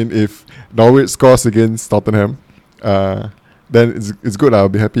 So I mean, if Norwich scores against Tottenham, then it's good. I'll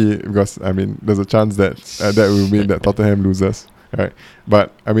be happy because I mean there's a chance that that will mean that Tottenham loses, right?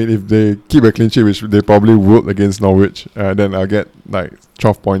 But I mean if they keep a clean sheet, which they probably would against Norwich, then I'll get like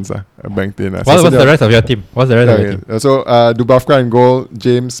 12 points banked in. What's the rest of your team? What's the rest of your team? So Dubravka in goal,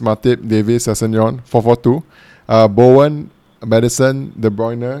 James, Matip, Davies, Sessegnon, 4-4-2. Bowen, Madison, De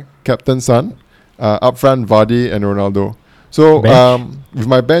Bruyne, Captain Son. Up front, Vardy and Ronaldo. So with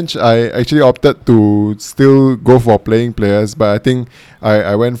my bench, I actually opted to still go for playing players, but I think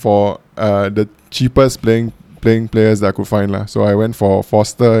I went for the cheapest playing players that I could find lah. So I went for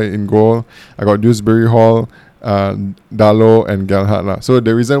Foster in goal. I got Dewsbury Hall, Dalot and Gelhardt lah. So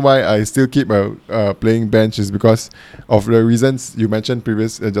the reason why I still keep a playing bench is because of the reasons you mentioned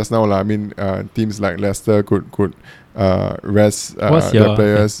just now lah. I mean teams like Leicester could rest their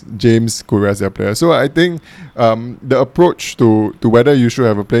players. James could rest their players. So I think the approach to whether you should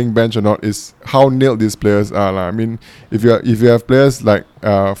have a playing bench or not is how nailed these players are lah. I mean if you have players like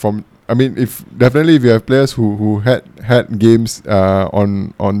if you have players who had games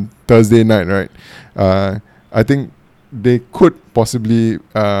on Thursday night, right? I think they could possibly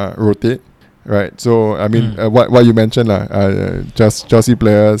rotate, right? So I mean what you mentioned just Chelsea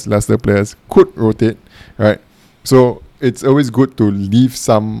players, Leicester players could rotate, right? So it's always good to leave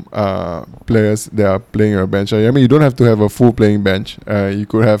some players that are playing on a bench. I mean you don't have to have a full playing bench. You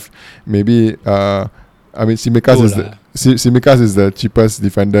could have maybe Tsimikas is the cheapest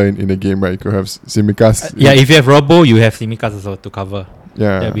defender in the game, right? You could have Tsimikas. If you have Robbo, you have Tsimikas also to cover.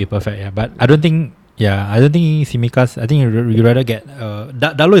 Yeah, that'd be perfect. Yeah, but I don't think Tsimikas. I think you rather get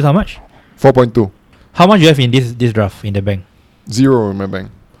Dalot is how much? 4.2. How much you have in this draft in the bank? 0 in my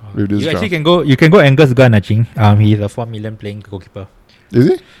bank. With this You draft. actually can go Angus Gunn, I think. He's a 4 million playing goalkeeper. Is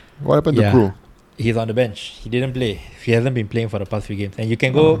he? What happened to Crew? He's on the bench. He didn't play. He hasn't been playing for the past few games. And you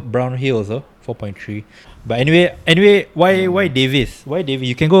can go Brownhill also, 4.3. But anyway, why Davies? Why Davies?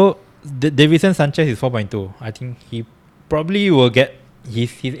 You can go Davison Sanchez is 4.2. I think he probably will get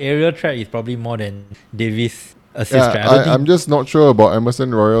his aerial threat is probably more than Davies assist. I'm just not sure about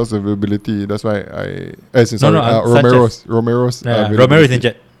Emerson Royal's availability. That's why Romero's. Romero is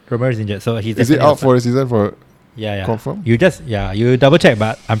injured. So he's is he out for the season for? Yeah. Confirm? You double check,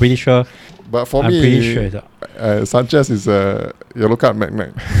 but I'm pretty sure. But for me, Sanchez is a yellow card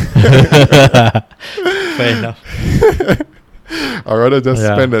magnet. Fair enough. I'd rather just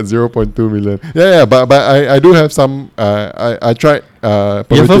spend that 0.2 million. Yeah, but I do have some. I tried. You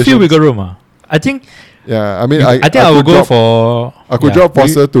have a few wiggle room. I think. Yeah, I mean, I think I will go for. I could drop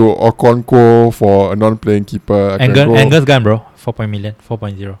Foster to Okonkwo for a non-playing keeper. Angus Gunn, bro,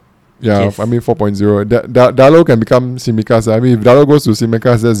 4.0. Yeah, I mean 4.0. Dalot can become Tsimikas. I mean, if Dalot goes to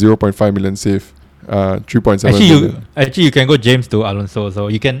Tsimikas, that's 0.5 million save. 3.7 million. Actually, you can go James to Alonso. So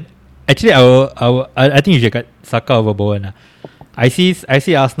you can. Actually, I think you should get Saka over Bowen. I see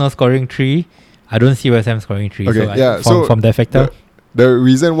Arsenal scoring 3. I don't see West Ham scoring 3. Okay, so from that factor. The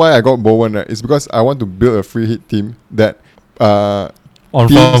reason why I got Bowen is because I want to build a free hit team that on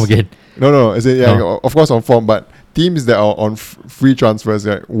form again. No, of course on form, but teams that are on free transfers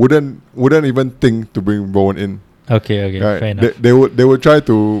wouldn't even think to bring Bowen in. Okay, right? Fair enough. They would try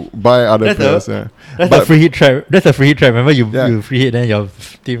to buy other players. That's a free hit trap. Remember you free hit, then your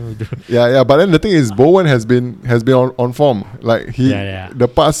team. Yeah. But then the thing is, Bowen has been on form. Like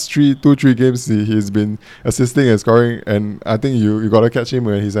the past 3 games he's been assisting and scoring, and I think you gotta catch him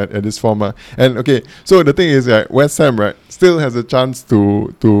when he's at this form. And okay, so the thing is, West Ham still has a chance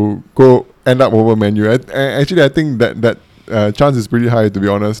to go end up over Man U. Actually, I think that chance is pretty high, to be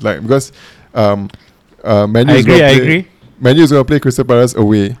honest. Like because. Man U is going to play Crystal Palace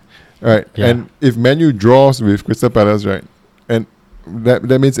away, right? Yeah. And if Man U draws with Crystal Palace, right, and that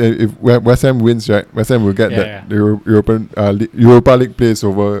means if West Ham wins, right, West Ham will get the Europa League place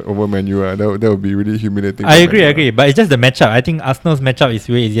over Man U. That would be really humiliating. I agree. But it's just the matchup. I think Arsenal's matchup is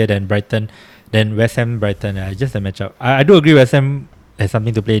way easier than West Ham Brighton. It's just the matchup. I do agree West Ham has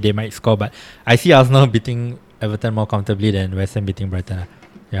something to play. They might score, but I see Arsenal beating Everton more comfortably than West Ham beating Brighton.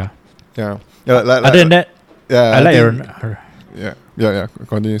 Yeah. Yeah. Other than that, yeah, I like think- Aaron. Yeah.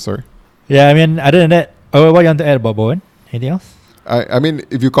 Continue. Sorry. Yeah, I mean, other than that, what you want to add about Bowen? Anything else? I mean,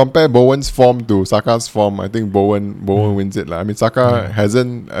 if you compare Bowen's form to Saka's form, I think Bowen wins it. I mean, Saka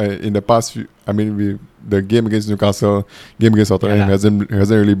hasn't in the past few. I mean, the game against Newcastle, game against Tottenham hasn't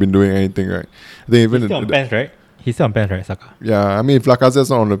really been doing anything, right? I think even He's still on pens, right? He's still on pens, right, Saka? Yeah, I mean, if Lacazette's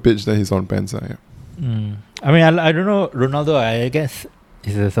not on the pitch, then he's on pens. Yeah. I mean, I don't know Ronaldo. I guess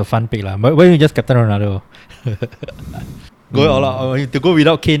it's a fun pick lah. But why don't you just captain Ronaldo? Go all out. To go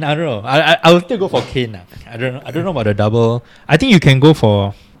without Kane, I don't know. I will still go for Kane. I don't know about the double. I think you can go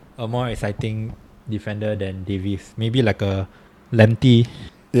for a more exciting defender than Davies. Maybe like a Lamptey.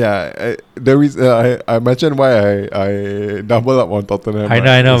 Yeah, I mentioned why I double up on Tottenham.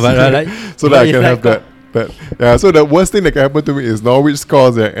 I know, but like so but that I it's can like have that. Yeah, so the worst thing that can happen to me is Norwich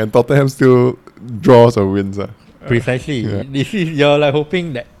scores and Tottenham still draws or wins. Precisely. Yeah. This is you're like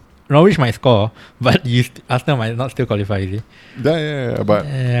hoping that Norwich might score, but Arsenal might not still qualify. Is it? Yeah, but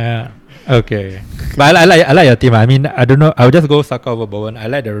Yeah. Okay. But I like your team. I mean, I don't know. I'll just go Saka over Bowen. I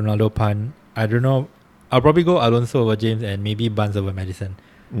like the Ronaldo pun. I don't know. I'll probably go Alonso over James and maybe Barnes over Madison.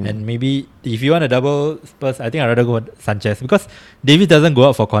 And maybe if you want a double Spurs, I think I'd rather go with Sanchez because Davies doesn't go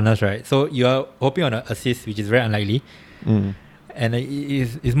out for corners, right? So you are hoping on an assist, which is very unlikely. And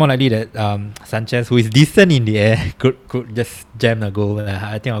it's more likely that Sanchez, who is decent in the air, could just jam the goal.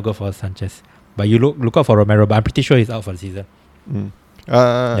 I think I'll go for Sanchez. But you look out for Romero, but I'm pretty sure he's out for the season.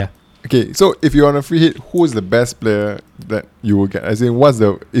 yeah. Okay, so if you're on a free hit, who is the best player that you will get? As in,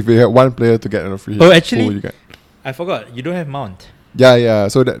 if you had one player to get on a free hit, actually, who will you get? I forgot. You don't have Mount. Yeah.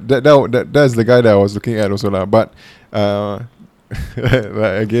 So that's the guy that I was looking at also lah. But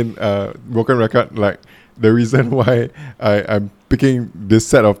like again, broken record. Like the reason why I'm picking this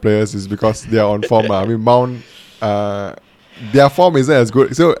set of players is because they are on form. I mean, Mount. Their form isn't as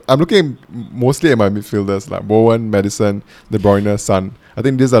good. So I'm looking mostly at my midfielders like Bowen, Madison, De Bruyne, Son. I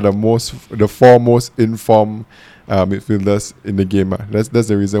think these are the four most informed midfielders in the game. That's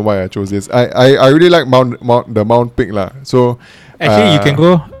the reason why I chose this. I really like the Mount pick lah. So actually, you can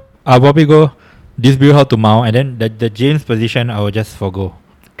go. I'll probably go Disbury how to Mount, and then the James position I will just forgo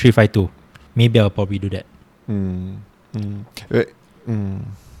 3-5-2. Maybe I'll probably do that.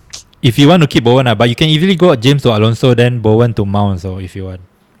 If you want to keep Bowen, but you can easily go James to Alonso, then Bowen to Mount. So if you want,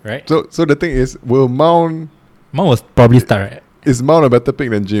 right? So the thing is, will Mount will probably start, right? Is Mount a better pick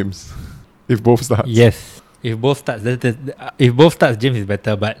than James? If both starts? Yes. If both starts, James is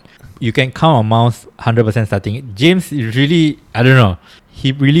better. But you can count on Mount 100% starting. James is really, I don't know.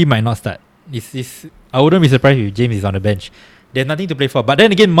 He really might not start. I wouldn't be surprised if James is on the bench. There's nothing to play for. But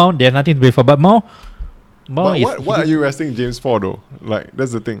then again, Mount, there's nothing to play for. But Mount what are you resting James for though? Like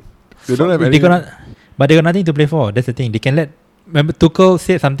that's the thing. They don't have any. But they got nothing to play for. That's the thing. They can let. Remember, Tuchel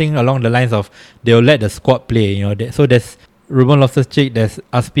said something along the lines of they'll let the squad play. You know, so there's Ruben Loftus-Cheek, there's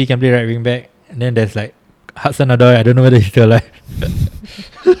Aspi can play right wing back, and then there's like Hudson-Odoi. I don't know whether he's still alive.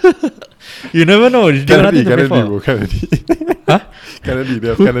 You never know. They got nothing to play for. Kennedy. They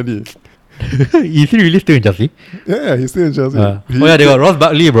have Kennedy. Is he really still in Chelsea? Yeah, he's still in Chelsea. They got Ross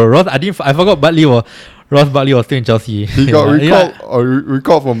Barkley, bro. I forgot Ross Barkley was still in Chelsea. He got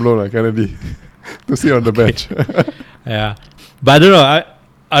recalled from loan, Kennedy, to sit on the bench. Yeah, but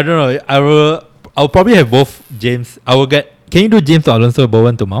I don't know. I'll probably have both James. Can you do James to Alonso,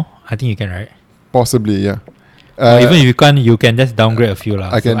 Bowen to Mount? I think you can, right? Possibly, yeah. Even if you can't, you can just downgrade a few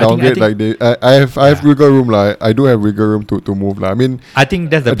lah. I can downgrade I have wiggle room lah. I do have wiggle room to move lah. I mean, I think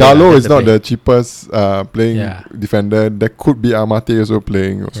that's the Dalot is not the cheapest playing defender. There could be Amate also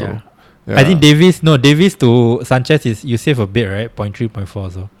playing also. Yeah. I think Davies to Sanchez is you save a bit, right? 0.3, 0.4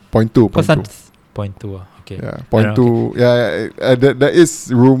 also. 0.2. 0.2. Okay. Yeah, 0.2. Yeah, there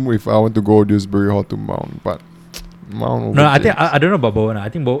is room if I want to go Dewsbury Hall to Mount, but Mount. No, I don't know about Bowen. I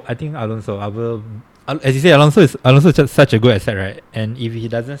think Alonso. As you say, Alonso is such a good asset, right? And if he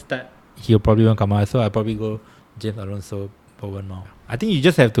doesn't start, he'll probably won't come out. So I'll probably go James Alonso, Bowen, Mount. I think you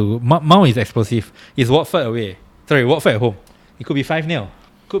just have to. Mount is explosive. It's Watford away. Sorry, Watford at home. It could be 5-0.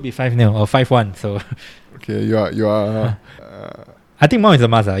 Could be 5-0 or 5-1. So. Okay, you are. I think Mount is a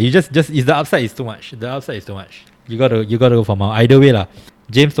must. The upside is too much. You gotta go for Mount. Either way lah.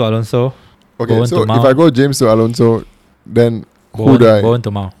 James to Alonso. Okay, Bowen so to Mount. if I go James to Alonso, then Bowen, who do I? Bowen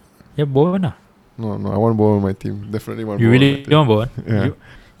to Mount. Yeah, Bowen lah. No, I want Bowen on my team. Definitely want. You Bowen really want Bowen? Yeah.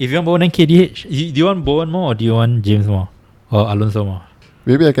 If you want Bowen, then KDH. Do you want Bowen more or do you want James more or Alonso more?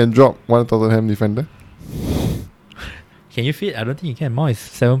 Maybe I can drop one Tottenham defender. Can you fit? I don't think you can. Mount is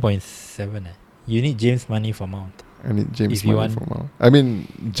 7.7. You need James money for Mount. I need James if money for Mount. I mean,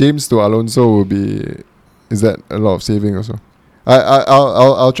 James to Alonso will be. Is that a lot of saving also?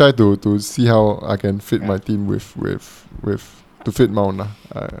 I'll try to see how I can fit my team with to fit Mount lah.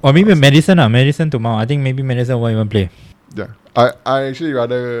 Or maybe Madison to Mount. I think maybe Madison won't even play. Yeah, I actually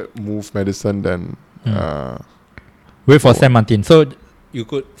rather move Madison than wait for Sam Martin. So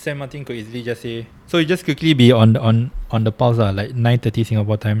Sam Martin could easily just say. So you just quickly be on the pulse like 9:30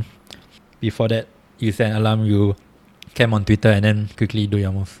 Singapore time. Before that, you set an alarm. You cam on Twitter and then quickly do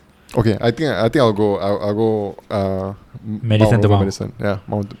your move. Okay, I think I'll go Madison to Mount. Madison. Yeah,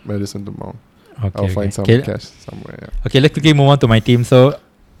 Madison to Mount. Okay, I'll find some cash somewhere. Yeah. Okay, let's quickly move on to my team. So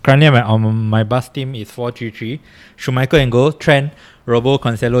currently on my bus team is 4-3-3. Schumacher in goal, Trent, Robo,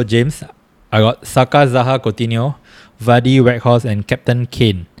 Cancelo, James. I got Saka, Zaha, Coutinho, Vardy, Weghorst, and Captain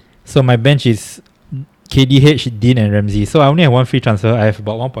Kane. So my bench is KDH, Dean, and Ramsey. So I only have one free transfer. I have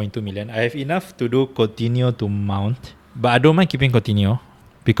about 1.2 million. I have enough to do Coutinho to Mount, but I don't mind keeping Coutinho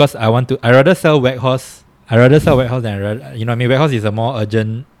because I rather sell Weghorst. Than Weghorst is a more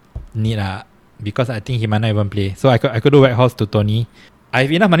urgent need because I think he might not even play. So I could do Weghorst to Tony. I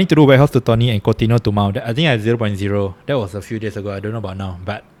have enough money to do Weghorst to Tony and Coutinho to Mount. I think I have 0.0. That was a few days ago. I don't know about now,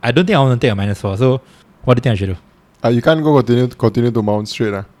 but I don't think I want to take a -4. So what do you think I should do? You can't go Coutinho to Mount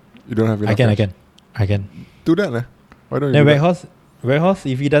straight. You don't have enough. I can. Do that. Why don't you Then do that? Weghorst,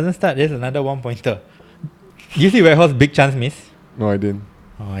 if he doesn't start, there's another 1-pointer. You see Weghorst big chance miss? No, I didn't.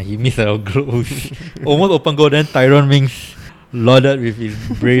 Oh, he missed a goal. Almost open goal. Then Tyrone Mings lauded with his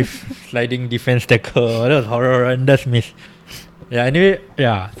brave sliding defense tackle. That was horrendous miss. Yeah. Anyway,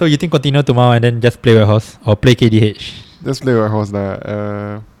 yeah. So you think continue tomorrow and then just play Weghorst or play KDH? Just play Weghorst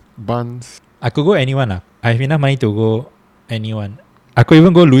Buns. I could go anyone. I have enough money to go anyone. I could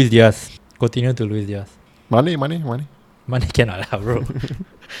even go Luis Diaz. Continue to Luis Diaz. Money. Money cannot lah, bro.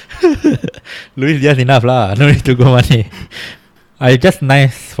 Luis Diaz enough lah. No need to go money. I just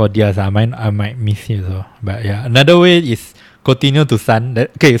nice for Diaz. I might miss him so. But yeah, another way is continue to Sun.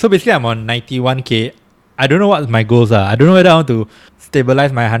 Okay, so basically I'm on 91k. I don't know what my goals are. I don't know whether I want to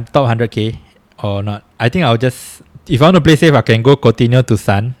stabilize my top 100k or not. I think I'll just, if I want to play safe, I can go continue to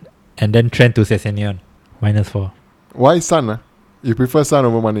Sun and then trend to Sessegnon -4. Why Sun? You prefer Sun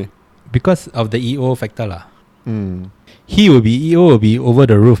over money? Because of the EO factor lah. EO will be over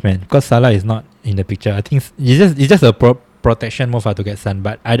the roof, man. Because Salah is not in the picture. I think it's just a protection move to get Sun.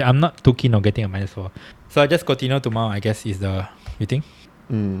 But I'm not too keen on getting a -4. So I just continue to Mount, I guess, is the, you think?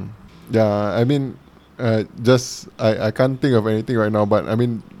 Yeah, I mean, I can't think of anything right now. But I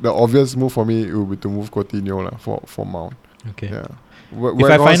mean, the obvious move for me will be to move Coutinho for Mount. Okay. Yeah. If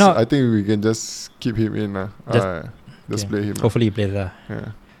I find out, I think we can just keep him in. Just play him. Hopefully he plays. Yeah.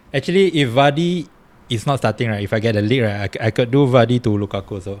 Actually, if Vardy is not starting, right, if I get the league, right, I could do Vardy to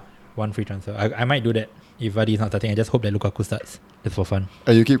Lukaku, so one free transfer. I might do that if Vardy is not starting. I just hope that Lukaku starts. Just for fun.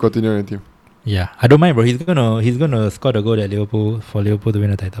 And you keep continuing your team. Yeah, I don't mind, bro. He's gonna score the goal at Liverpool for Liverpool to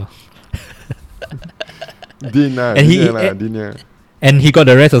win the title. Dean, and he got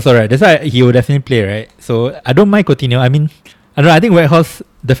the rest also, right? That's why he will definitely play, right? So I don't mind Coutinho. I mean, I don't know. I think Weghorst,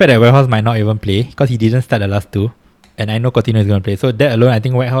 the fact that Weghorst might not even play because he didn't start the last two, and I know Coutinho is going to play. So that alone, I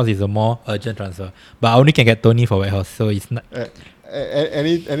think Weghorst is a more urgent transfer. But I only can get Tony for Weghorst, so it's not.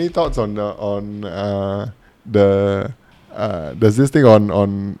 Any thoughts on there's this thing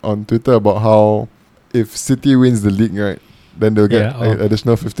on Twitter about how if City wins the league, right, then they'll get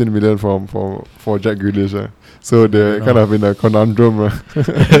additional 15 million for Jack Grealish. So they're kind of in a conundrum.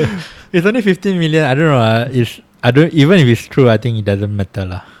 It's only 15 million. I don't know. Even if it's true, I think it doesn't matter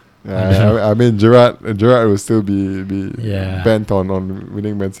lah. Yeah, I mean Gerrard will still be bent on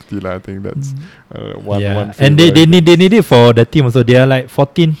winning Man City lah. I think that's one. And they need it for the team also. They are like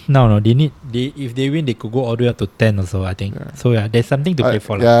 14 now. No, if they win, they could go all the way up to 10 also. I think. Yeah. So yeah, there's something to play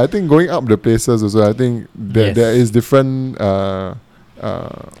for. Yeah, I think going up the places also. I think there is different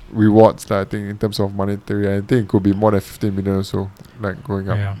rewards. I think in terms of monetary, I think it could be more than 15 million or so. Like going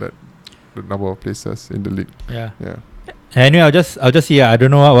up the number of places in the league. Yeah. Anyway, I'll just see. I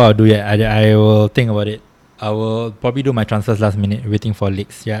don't know what I'll do yet. I will think about it. I will probably do my transfers last minute, waiting for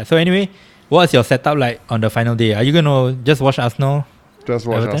leaks. Yeah. So anyway, what's your setup like on the final day? Are you gonna just watch Arsenal? Just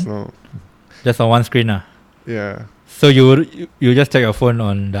watch Everton? Arsenal. Just on one screen, Yeah. So you just check your phone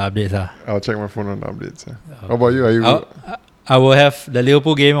on the updates, I'll check my phone on the updates. How about you? Are you? I will have the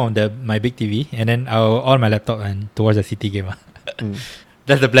Liverpool game on my big TV, and then I'll on my laptop and to watch the City game.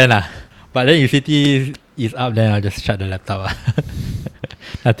 That's the plan, But then if City is up, then I'll just shut the laptop.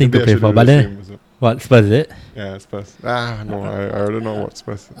 Nothing to pay for. But then, what, Spurs is it? Yeah, Spurs. No, I don't know what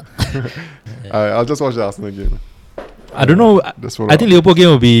Spurs. I'll just watch the Arsenal game. I don't know. I think Liverpool game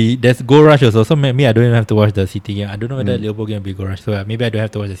will be, there's goal rush also. So maybe I don't even have to watch the City game. I don't know whether Liverpool game will be goal rush. So maybe I don't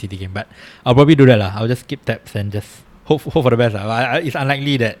have to watch the City game. But I'll probably do that. I'll just skip tabs and just hope for the best. It's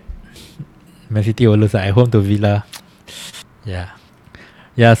unlikely that Man City will lose at home to Villa. Yeah,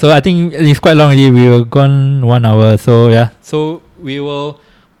 so I think it's quite long already. We were gone 1 hour. So yeah, so we will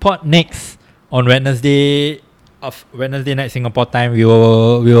pod next on Wednesday night Singapore time. We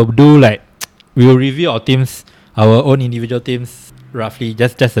will do like we will review our teams, our own individual teams roughly,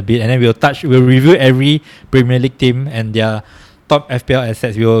 just a bit, and then we'll review every Premier League team and their top FPL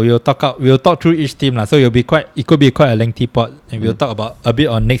assets. We'll talk through each team lah. So it could be quite a lengthy pod, and we'll talk about a bit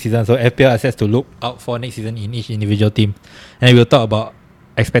on next season. So FPL assets to look out for next season in each individual team, and we'll talk about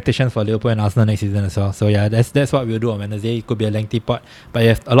expectations for Liverpool and Arsenal next season as well. So yeah, that's what we'll do on Wednesday. It could be a lengthy pod, but you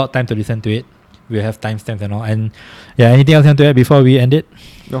have a lot of time to listen to it. We'll have timestamps and all. And yeah, anything else you want to add before we end it?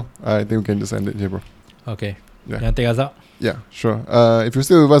 No, I think we can just end it here, bro. Okay. Yeah. You want to take us out? Yeah, sure. If you're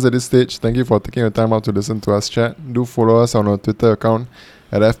still with us at this stage, thank you for taking your time out to listen to us chat. Do follow us on our Twitter account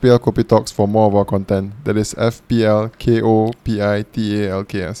at FPL Kopi Talks for more of our content. That is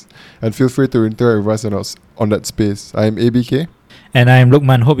FPLKOPITALKS. And feel free to interact with us on that space. I'm ABK. And I'm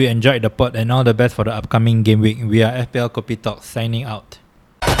Lukman. Hope you enjoyed the pod and all the best for the upcoming game week. We are FPL Kopi Talks signing out.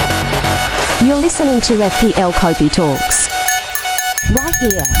 You're listening to FPL Kopi Talks. Right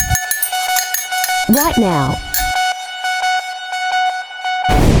here. Right now.